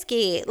favorite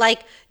whiskey?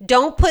 Like,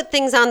 don't put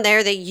things on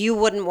there that you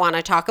wouldn't want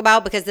to talk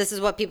about, because this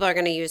is what people are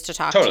going to use to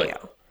talk to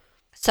you.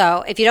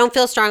 So if you don't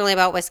feel strongly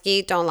about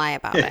whiskey, don't lie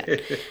about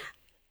it.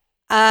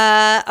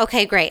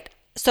 Okay, great.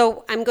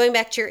 So I'm going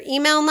back to your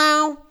email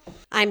now.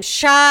 I'm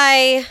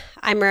shy.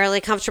 I'm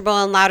rarely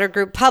comfortable in louder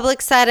group public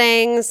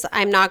settings.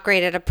 I'm not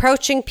great at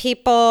approaching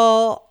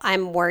people.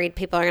 I'm worried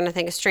people are going to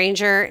think a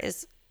stranger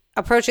is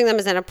approaching them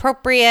is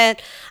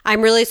inappropriate.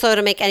 I'm really slow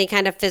to make any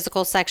kind of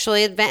physical sexual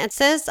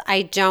advances.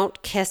 I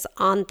don't kiss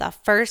on the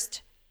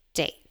first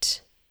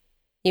date.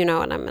 You know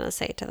what I'm going to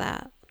say to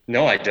that?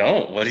 No, I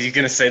don't. What are you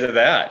going to say to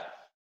that?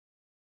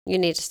 You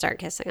need to start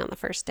kissing on the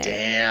first date.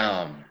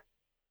 Damn.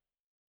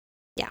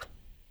 Yeah.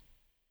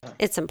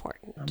 It's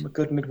important. I'm a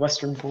good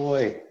Midwestern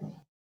boy.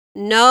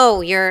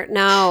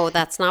 No,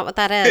 that's not what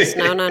that is.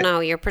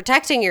 No. You're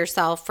protecting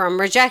yourself from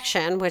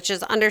rejection, which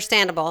is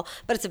understandable,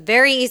 but it's a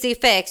very easy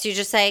fix. You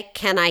just say,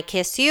 can I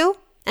kiss you?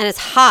 And it's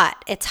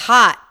hot. It's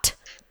hot.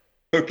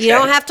 Okay. You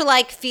don't have to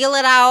like feel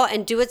it out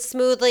and do it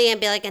smoothly and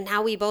be like, and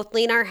now we both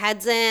lean our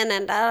heads in.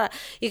 And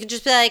you can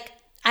just be like,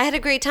 I had a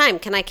great time.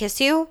 Can I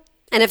kiss you?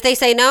 And if they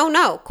say no,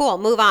 no, cool,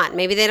 move on.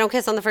 Maybe they don't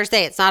kiss on the first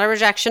day. It's not a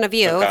rejection of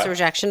you, Okay. it's a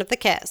rejection of the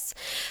kiss.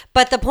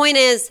 But the point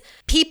is,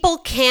 people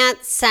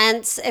can't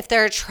sense if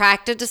they're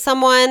attracted to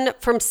someone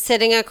from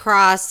sitting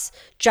across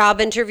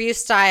job interview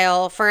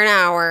style for an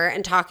hour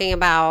and talking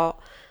about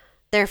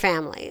their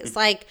families.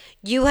 Like,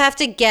 you have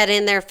to get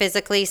in there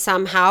physically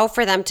somehow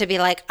for them to be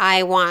like,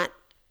 I want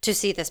to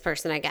see this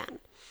person again.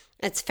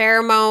 It's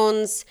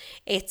pheromones.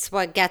 It's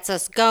what gets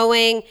us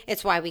going.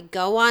 It's why we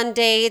go on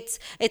dates.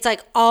 It's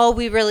like all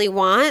we really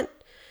want.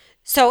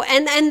 So,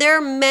 and there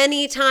are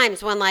many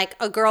times when like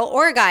a girl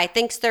or a guy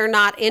thinks they're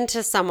not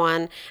into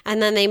someone and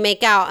then they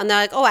make out and they're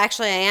like, oh,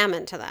 actually I am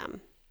into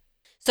them.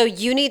 So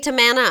you need to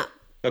man up.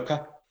 Okay.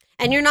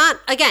 And you're not,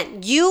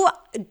 again, you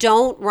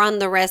don't run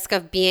the risk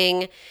of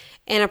being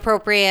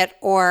inappropriate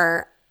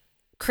or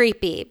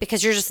creepy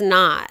because you're just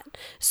not.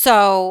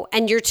 So,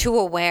 and you're too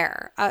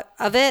aware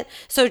of it.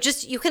 So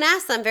just, you can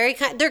ask them very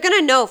kind. They're going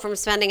to know from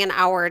spending an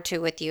hour or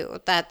two with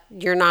you that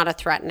you're not a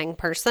threatening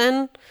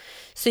person.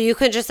 So you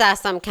could just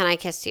ask them, can I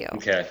kiss you?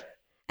 Okay.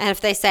 And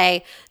if they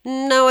say,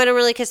 no, I don't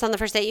really kiss on the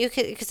first date, you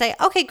could say,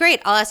 okay, great.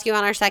 I'll ask you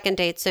on our second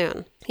date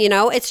soon. You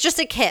know, it's just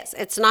a kiss.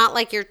 It's not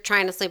like you're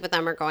trying to sleep with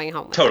them or going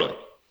home with them. Totally.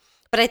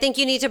 But I think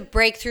you need to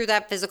break through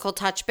that physical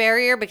touch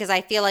barrier because I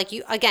feel like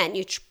you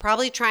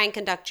probably try and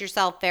conduct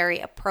yourself very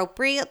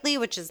appropriately,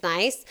 which is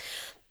nice.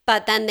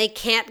 But then they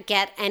can't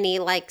get any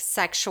like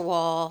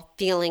sexual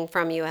feeling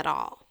from you at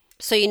all.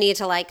 So you need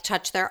to like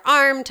touch their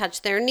arm,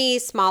 touch their knee,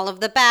 small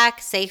of the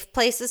back, safe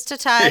places to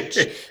touch.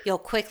 You'll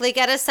quickly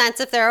get a sense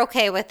if they're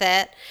okay with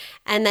it.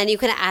 And then you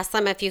can ask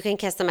them if you can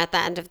kiss them at the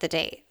end of the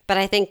date. But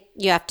I think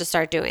you have to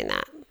start doing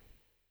that.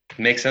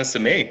 Makes sense to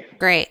me.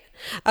 Great.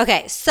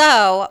 Okay,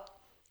 so...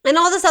 and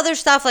all this other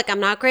stuff, like I'm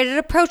not great at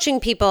approaching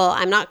people.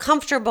 I'm not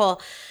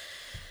comfortable.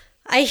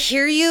 I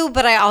hear you,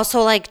 but I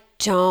also like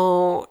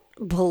don't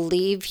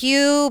believe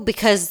you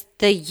because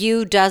the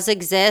you does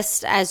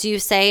exist, as you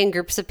say, in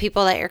groups of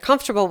people that you're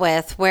comfortable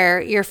with where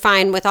you're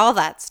fine with all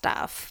that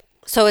stuff.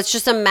 So it's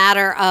just a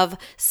matter of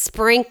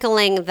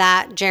sprinkling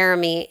that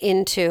Jeremy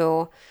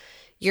into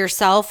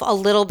yourself a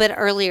little bit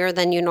earlier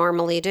than you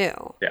normally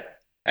do. Yeah.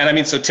 And I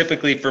mean, so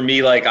typically for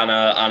me, like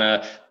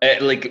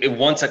like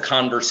once a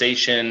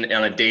conversation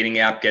on a dating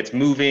app gets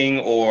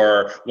moving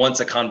or once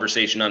a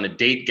conversation on a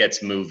date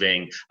gets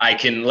moving, I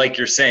can, like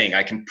you're saying,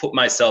 I can put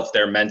myself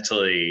there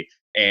mentally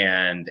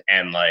and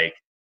like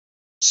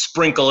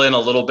sprinkle in a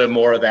little bit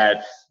more of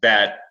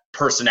that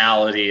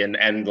personality and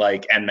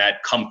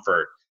that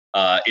comfort.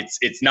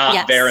 It's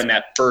not there in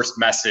that first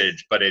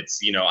message, but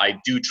it's, you know,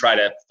 I do try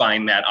to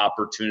find that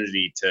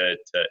opportunity to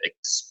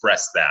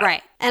express that.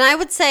 Right. And I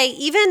would say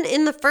even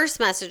in the first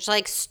message,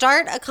 like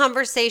start a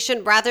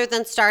conversation rather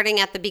than starting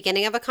at the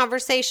beginning of a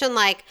conversation.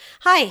 Like,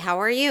 hi, how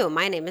are you?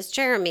 My name is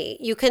Jeremy.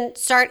 You can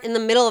start in the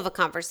middle of a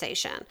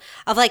conversation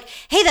of like,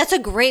 hey, that's a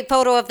great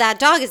photo of that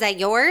dog. Is that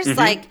yours? Mm-hmm.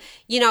 Like,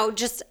 you know,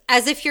 just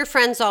as if you're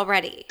friends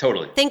already.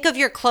 Totally. Think of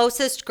your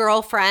closest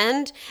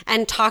girlfriend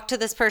and talk to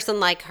this person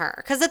like her.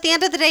 Because at the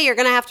end of the day, you're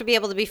going to have to be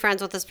able to be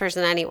friends with this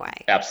person anyway.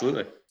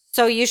 Absolutely.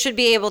 So you should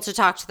be able to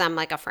talk to them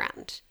like a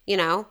friend, you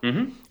know?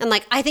 Mm-hmm. And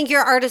like, I think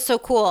your art is so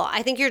cool.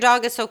 I think your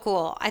dog is so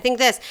cool. I think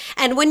this.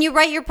 And when you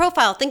write your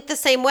profile, think the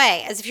same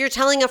way as if you're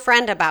telling a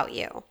friend about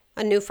you,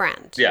 a new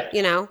friend. Yeah.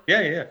 You know?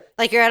 Yeah.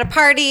 Like you're at a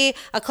party,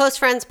 a close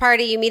friend's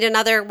party, you meet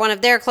another one of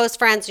their close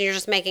friends and you're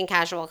just making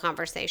casual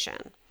conversation.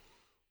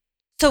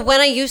 So when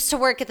I used to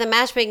work at the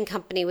matchmaking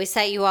company, we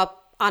set you up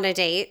on a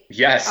date.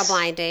 Yes. A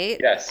blind date.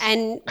 Yes.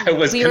 And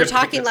we were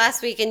talking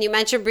last week and you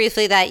mentioned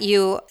briefly that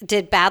you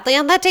did badly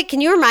on that date.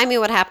 Can you remind me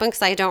what happened?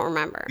 Because I don't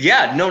remember.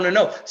 Yeah,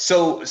 no.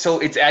 So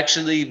it's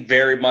actually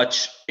very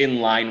much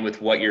in line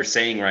with what you're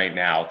saying right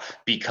now,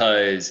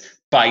 because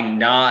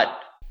I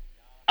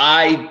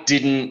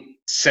didn't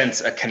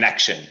sense a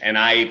connection. And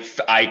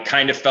I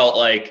kind of felt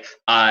like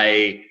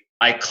I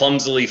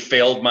clumsily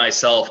failed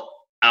myself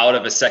out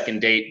of a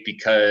second date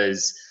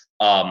because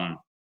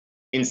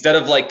instead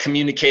of like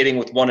communicating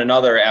with one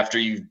another after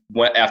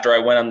I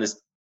went on this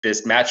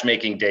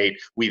matchmaking date,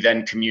 we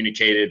then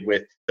communicated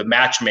with the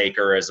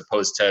matchmaker as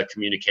opposed to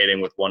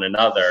communicating with one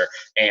another.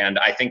 And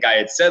I think I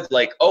had said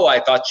like, oh, I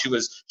thought she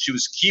was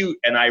cute,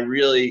 and I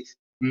really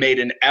made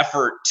an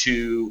effort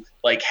to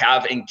like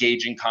have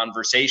engaging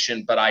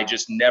conversation, but I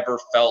just never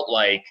felt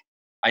like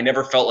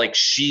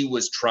she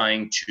was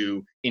trying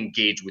to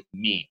engage with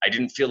me. I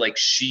didn't feel like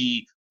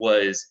she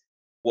was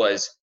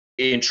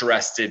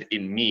interested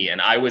in me,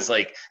 and I was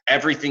like,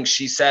 everything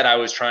she said I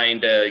was trying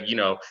to, you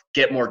know,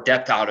 get more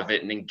depth out of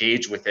it and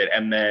engage with it.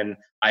 And then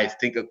I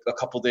think a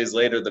couple days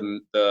later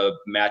the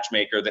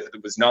matchmaker that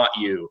was not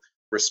you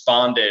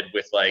responded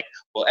with like,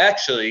 well,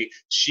 actually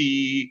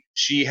she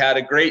had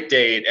a great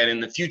date, and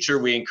in the future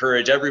we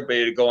encourage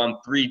everybody to go on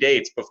 3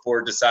 dates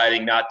before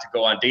deciding not to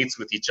go on dates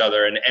with each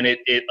other. And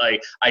it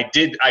like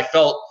I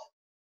felt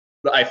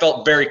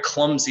very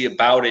clumsy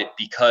about it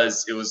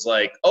because it was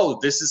like, oh,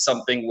 this is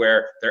something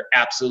where they're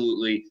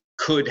absolutely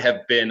could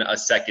have been a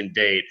second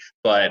date,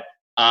 but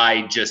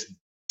I just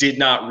did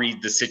not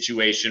read the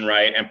situation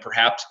right, and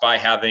perhaps by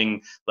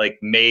having like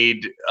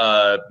made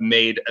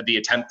the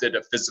attempt at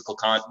physical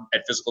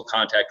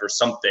contact or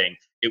something,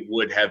 it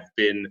would have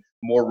been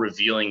more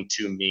revealing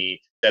to me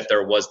that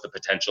there was the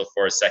potential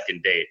for a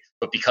second date.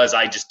 But because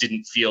I just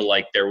didn't feel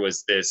like there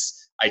was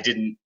this, I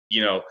didn't,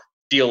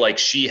 feel like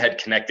she had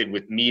connected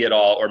with me at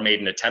all or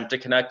made an attempt to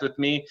connect with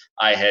me,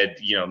 I had,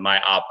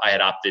 I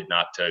had opted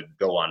not to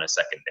go on a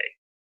second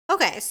date.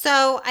 Okay,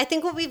 so I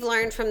think what we've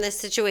learned from this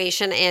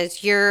situation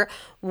is you're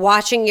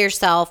watching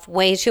yourself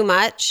way too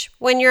much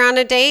when you're on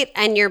a date,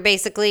 and you're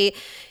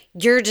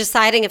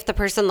deciding if the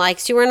person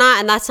likes you or not,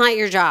 and that's not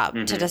your job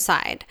to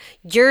decide.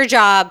 Your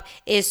job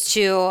is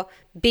to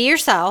be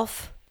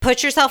yourself,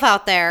 put yourself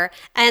out there,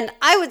 and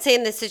I would say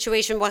in this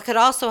situation, what could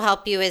also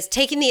help you is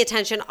taking the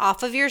attention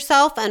off of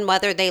yourself and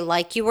whether they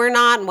like you or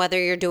not, and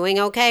whether you're doing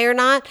okay or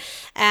not,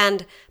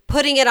 and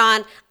putting it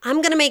on,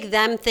 I'm going to make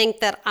them think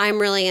that I'm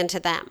really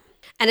into them.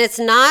 And it's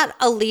not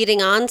a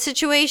leading on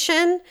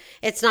situation.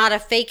 It's not a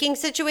faking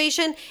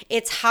situation.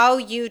 It's how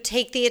you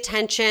take the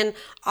attention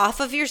off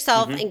of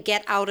yourself and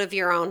get out of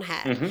your own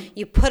head.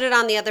 You put it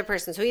on the other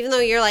person. So even though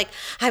you're like,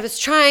 I was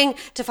trying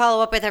to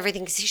follow up with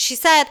everything she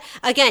said,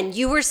 again,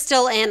 you were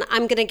still in,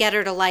 I'm going to get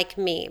her to like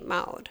me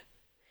mode.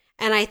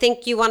 And I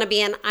think you want to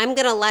be in, I'm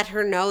going to let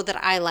her know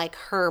that I like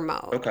her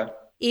mode. Okay.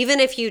 Even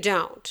if you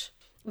don't.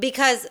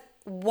 Because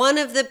one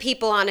of the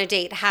people on a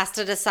date has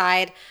to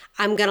decide,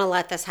 I'm going to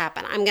let this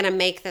happen. I'm going to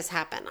make this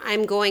happen.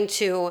 I'm going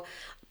to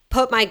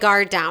put my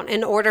guard down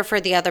in order for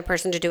the other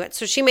person to do it.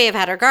 So she may have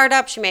had her guard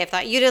up. She may have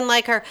thought you didn't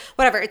like her,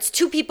 whatever. It's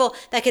two people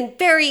that can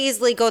very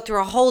easily go through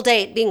a whole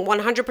date being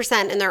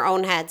 100% in their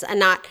own heads and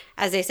not,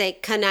 as they say,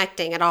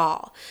 connecting at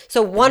all.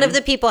 So one of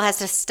the people has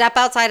to step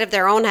outside of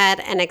their own head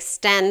and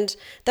extend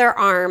their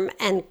arm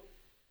and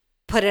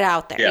put it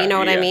out there. You know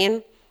what I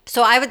mean?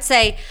 So I would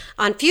say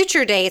on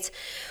future dates,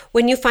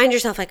 when you find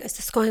yourself like, is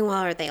this going well?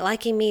 Are they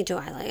liking me? Do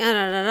I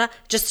like,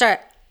 just start,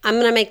 I'm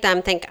going to make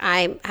them think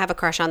I have a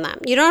crush on them.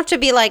 You don't have to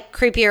be like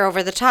creepy or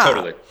over the top.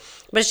 Totally.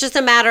 But it's just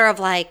a matter of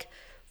like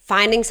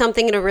finding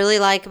something to really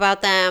like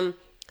about them,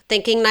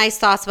 thinking nice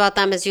thoughts about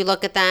them as you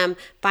look at them,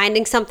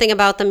 finding something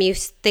about them you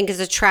think is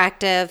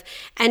attractive,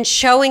 and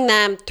showing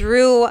them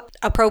through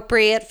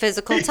appropriate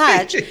physical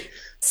touch.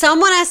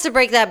 Someone has to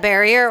break that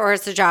barrier or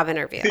it's a job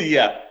interview.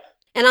 Yeah.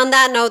 And on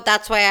that note,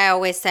 that's why I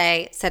always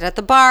say, sit at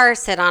the bar,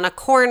 sit on a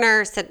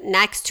corner, sit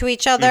next to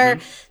each other.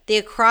 The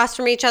across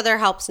from each other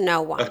helps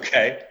no one.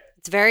 Okay.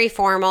 It's very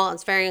formal.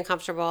 It's very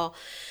uncomfortable.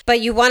 But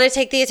you want to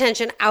take the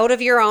attention out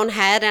of your own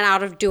head and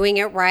out of doing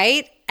it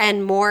right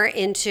and more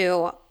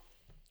into,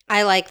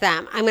 I like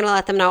them. I'm going to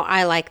let them know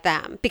I like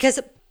them. Because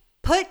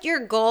put your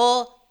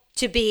goal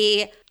to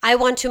be, I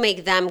want to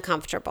make them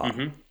comfortable.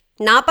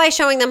 Not by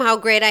showing them how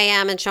great I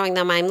am and showing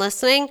them I'm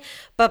listening,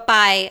 but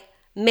by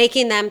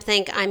making them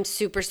think I'm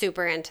super,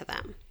 super into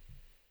them.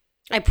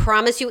 I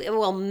promise you it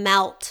will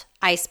melt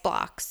ice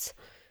blocks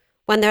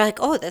when they're like,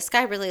 oh, this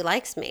guy really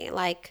likes me.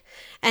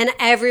 And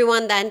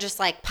everyone then just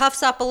like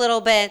puffs up a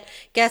little bit,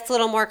 gets a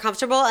little more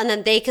comfortable, and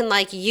then they can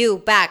like you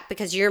back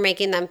because you're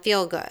making them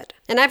feel good.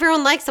 And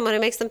everyone likes someone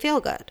who makes them feel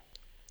good.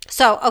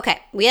 So,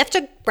 okay, we have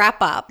to wrap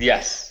up.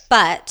 Yes.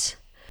 But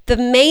the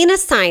main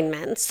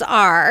assignments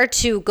are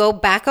to go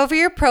back over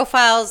your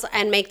profiles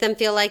and make them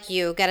feel like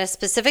you. Get as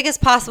specific as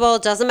possible.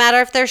 It doesn't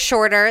matter if they're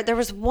shorter. There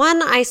was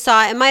one I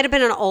saw. It might have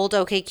been an old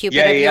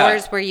OkCupid of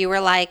yours where you were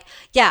like,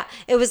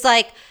 it was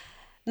like,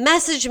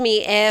 message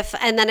me if,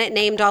 and then it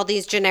named all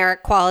these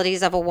generic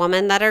qualities of a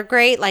woman that are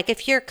great. Like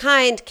if you're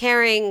kind,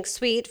 caring,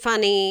 sweet,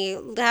 funny,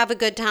 have a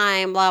good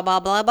time, blah,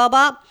 blah, blah, blah,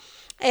 blah.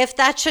 If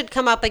that should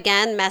come up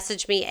again,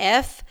 message me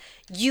if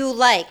you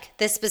like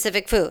this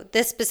specific food,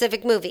 this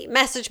specific movie.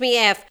 Message me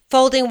if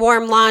folding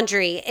warm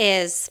laundry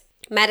is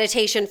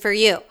meditation for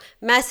you.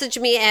 Message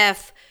me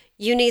if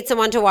you need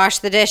someone to wash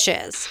the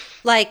dishes.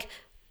 Like,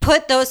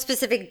 put those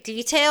specific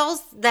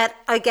details that,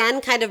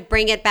 again, kind of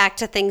bring it back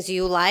to things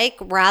you like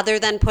rather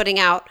than putting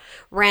out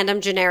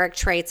random generic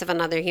traits of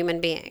another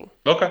human being.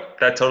 Okay,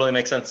 that totally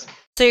makes sense.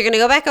 So you're going to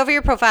go back over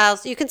your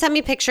profiles. You can send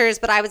me pictures,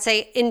 but I would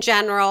say in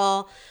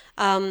general,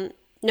 no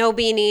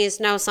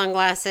beanies, no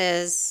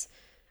sunglasses.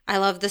 I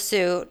love the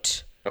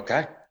suit.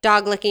 Okay.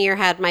 Dog licking your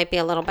head might be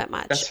a little bit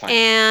much. That's fine.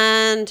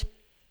 And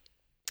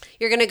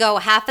you're going to go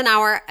half an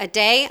hour a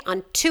day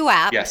on 2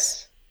 apps.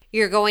 Yes.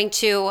 You're going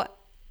to,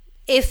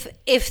 if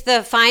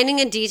the finding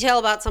a detail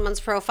about someone's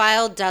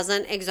profile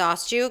doesn't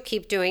exhaust you,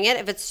 keep doing it.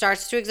 If it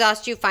starts to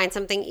exhaust you, find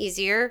something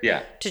easier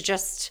to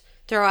just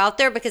throw out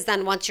there, because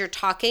then once you're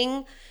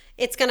talking,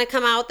 it's going to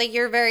come out that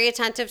you're very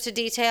attentive to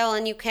detail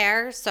and you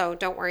care. So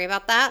don't worry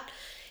about that.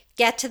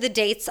 Get to the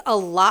dates a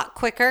lot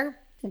quicker.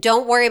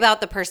 Don't worry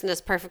about the person is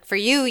perfect for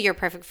you. You're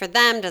perfect for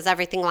them. Does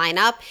everything line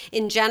up?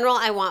 In general,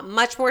 I want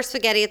much more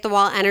spaghetti at the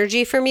wall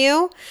energy from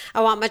you.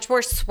 I want much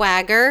more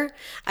swagger.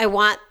 I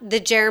want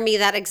the Jeremy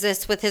that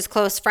exists with his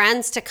close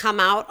friends to come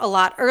out a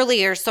lot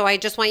earlier. So I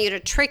just want you to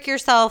trick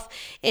yourself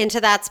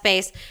into that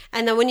space.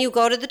 And then when you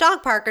go to the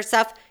dog park or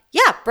stuff,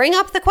 Yeah, bring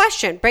up the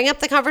question, bring up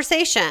the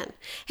conversation.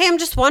 Hey, I'm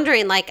just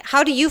wondering, like,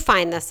 how do you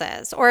find this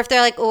is? Or if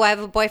they're like, oh, I have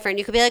a boyfriend,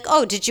 you could be like,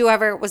 oh,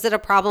 was it a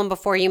problem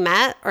before you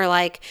met? Or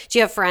like, do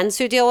you have friends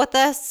who deal with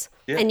this?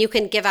 Yeah. And you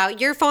can give out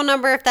your phone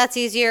number if that's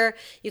easier.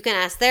 You can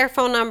ask their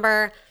phone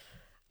number.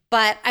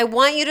 But I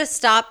want you to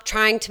stop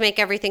trying to make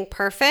everything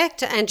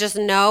perfect and just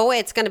know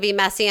it's going to be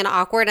messy and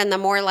awkward. And the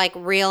more like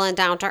real and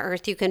down to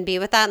earth you can be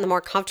with that and the more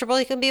comfortable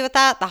you can be with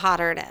that, the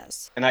hotter it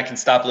is. And I can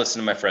stop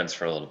listening to my friends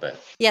for a little bit.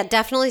 Yeah,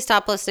 definitely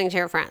stop listening to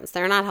your friends.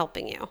 They're not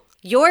helping you.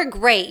 You're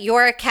great.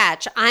 You're a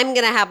catch. I'm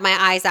going to have my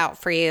eyes out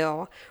for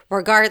you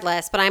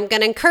regardless. But I'm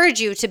going to encourage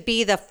you to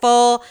be the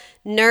full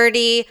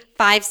nerdy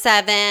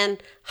 5'7"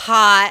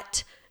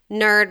 hot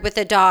nerd with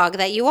a dog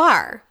that you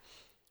are.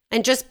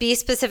 And just be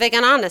specific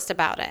and honest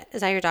about it. Is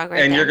that your dog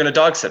right And there? You're going to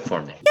dog sit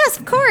for me. Yes,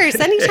 of course.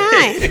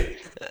 Anytime.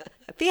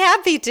 I'd be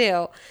happy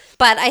to.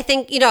 But I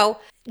think,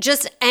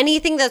 just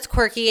anything that's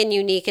quirky and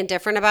unique and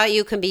different about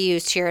you can be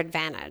used to your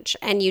advantage.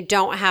 And you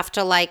don't have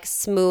to like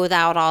smooth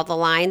out all the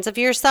lines of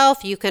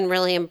yourself. You can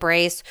really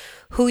embrace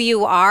who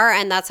you are.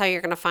 And that's how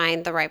you're going to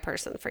find the right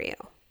person for you.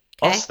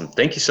 Okay? Awesome.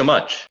 Thank you so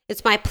much.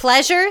 It's my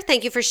pleasure.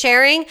 Thank you for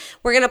sharing.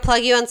 We're going to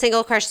plug you on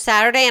Single Crush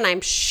Saturday, and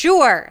I'm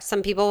sure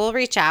some people will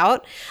reach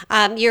out.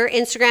 Your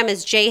Instagram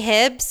is J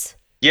Hibbs.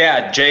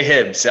 Yeah, J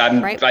Hibbs.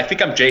 I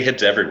think I'm J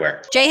Hibbs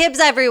everywhere. J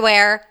Hibbs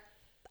everywhere.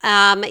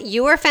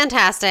 You are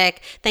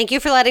fantastic. Thank you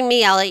for letting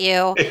me yell at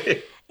you.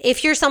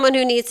 If you're someone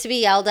who needs to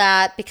be yelled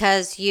at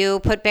because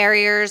you put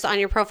barriers on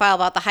your profile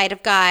about the height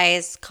of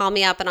guys, call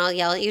me up and I'll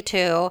yell at you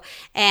too.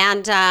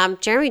 And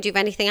Jeremy, do you have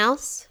anything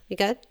else? You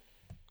good?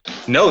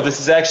 No,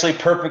 this is actually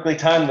perfectly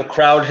timed. The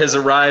crowd has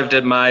arrived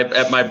at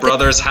my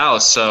brother's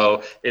house,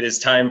 so it is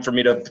time for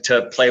me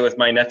to play with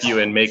my nephew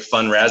and make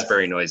fun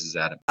raspberry noises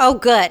at him. Oh,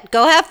 good.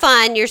 Go have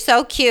fun. You're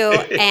so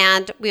cute,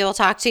 and we will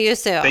talk to you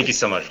soon. Thank you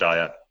so much,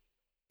 Dahlia.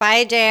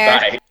 Bye, Dare.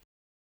 Bye.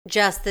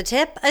 Just the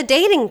tip, a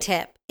dating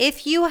tip.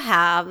 If you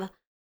have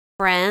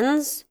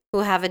friends who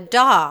have a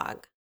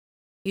dog,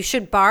 you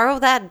should borrow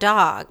that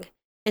dog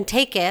and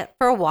take it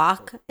for a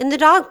walk in the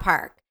dog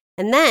park.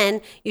 And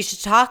then you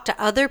should talk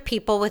to other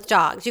people with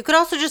dogs. You could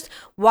also just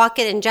walk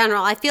it in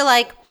general. I feel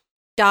like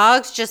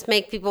dogs just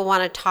make people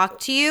want to talk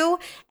to you.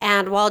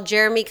 And while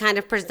Jeremy kind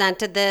of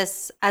presented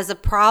this as a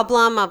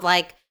problem of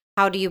like,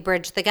 how do you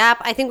bridge the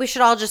gap? I think we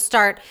should all just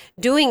start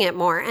doing it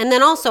more. And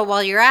then also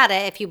while you're at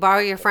it, if you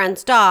borrow your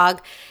friend's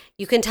dog,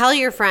 you can tell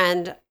your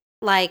friend,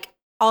 like,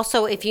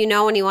 also, if you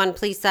know anyone,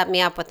 please set me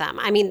up with them.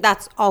 I mean,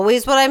 that's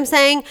always what I'm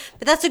saying,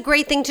 but that's a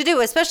great thing to do,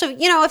 especially,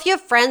 if you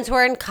have friends who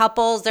are in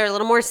couples, they're a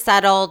little more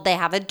settled, they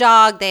have a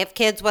dog, they have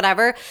kids,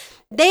 whatever.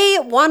 They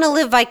want to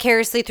live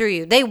vicariously through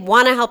you. They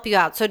want to help you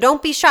out. So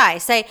don't be shy.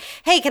 Say,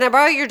 hey, can I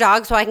borrow your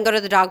dog so I can go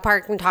to the dog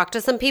park and talk to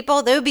some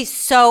people? They would be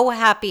so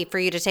happy for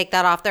you to take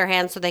that off their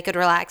hands so they could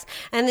relax.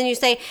 And then you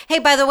say, hey,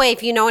 by the way,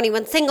 if you know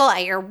anyone single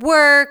at your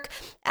work,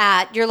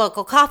 at your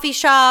local coffee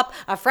shop,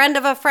 a friend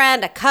of a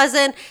friend, a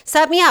cousin,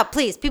 set me up,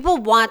 please. People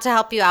want to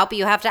help you out, but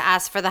you have to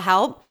ask for the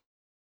help.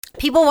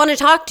 People want to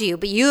talk to you,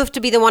 but you have to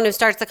be the one who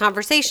starts the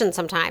conversation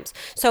sometimes.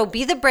 So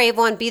be the brave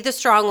one, be the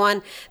strong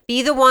one,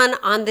 be the one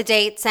on the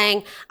date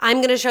saying, I'm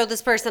going to show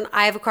this person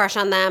I have a crush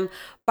on them.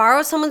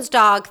 Borrow someone's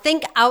dog.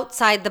 Think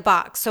outside the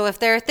box. So if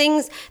there are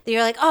things that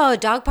you're like, oh, a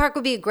dog park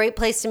would be a great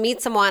place to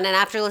meet someone. And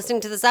after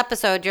listening to this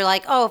episode, you're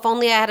like, oh, if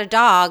only I had a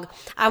dog.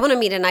 I want to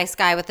meet a nice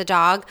guy with a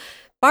dog.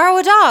 Borrow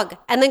a dog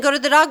and then go to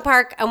the dog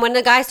park. And when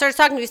the guy starts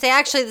talking to you, say,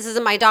 actually, this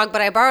isn't my dog,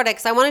 but I borrowed it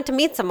because I wanted to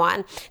meet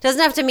someone. It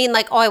doesn't have to mean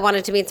like, oh, I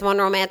wanted to meet someone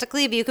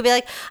romantically, but you could be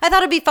like, I thought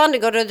it'd be fun to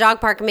go to the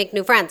dog park and make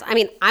new friends. I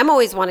mean, I'm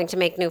always wanting to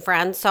make new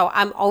friends, so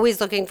I'm always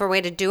looking for a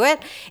way to do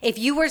it. If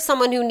you were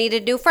someone who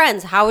needed new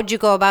friends, how would you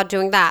go about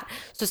doing that?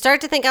 So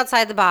start to think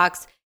outside the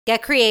box,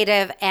 get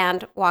creative,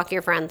 and walk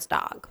your friend's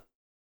dog.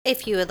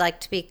 If you would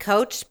like to be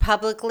coached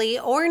publicly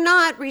or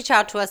not, reach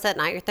out to us at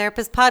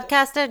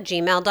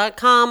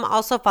notyourtherapistpodcast@gmail.com.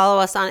 Also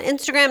follow us on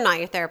Instagram, Not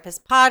Your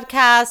Therapist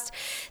Podcast.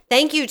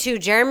 Thank you to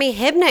Jeremy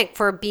Hibnick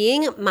for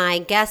being my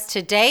guest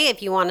today.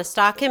 If you want to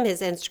stalk him,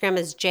 his Instagram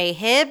is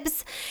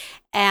jhibbs.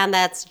 And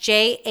that's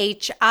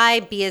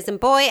JHIB as in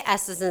boy,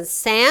 S as in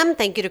Sam.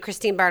 Thank you to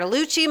Christine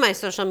Bartolucci, my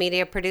social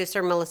media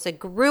producer, Melissa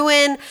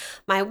Gruen,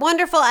 my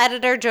wonderful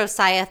editor,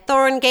 Josiah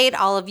Thorngate,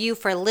 all of you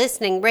for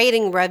listening,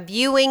 rating,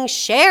 reviewing,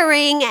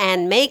 sharing,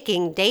 and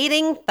making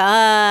dating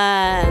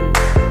fun.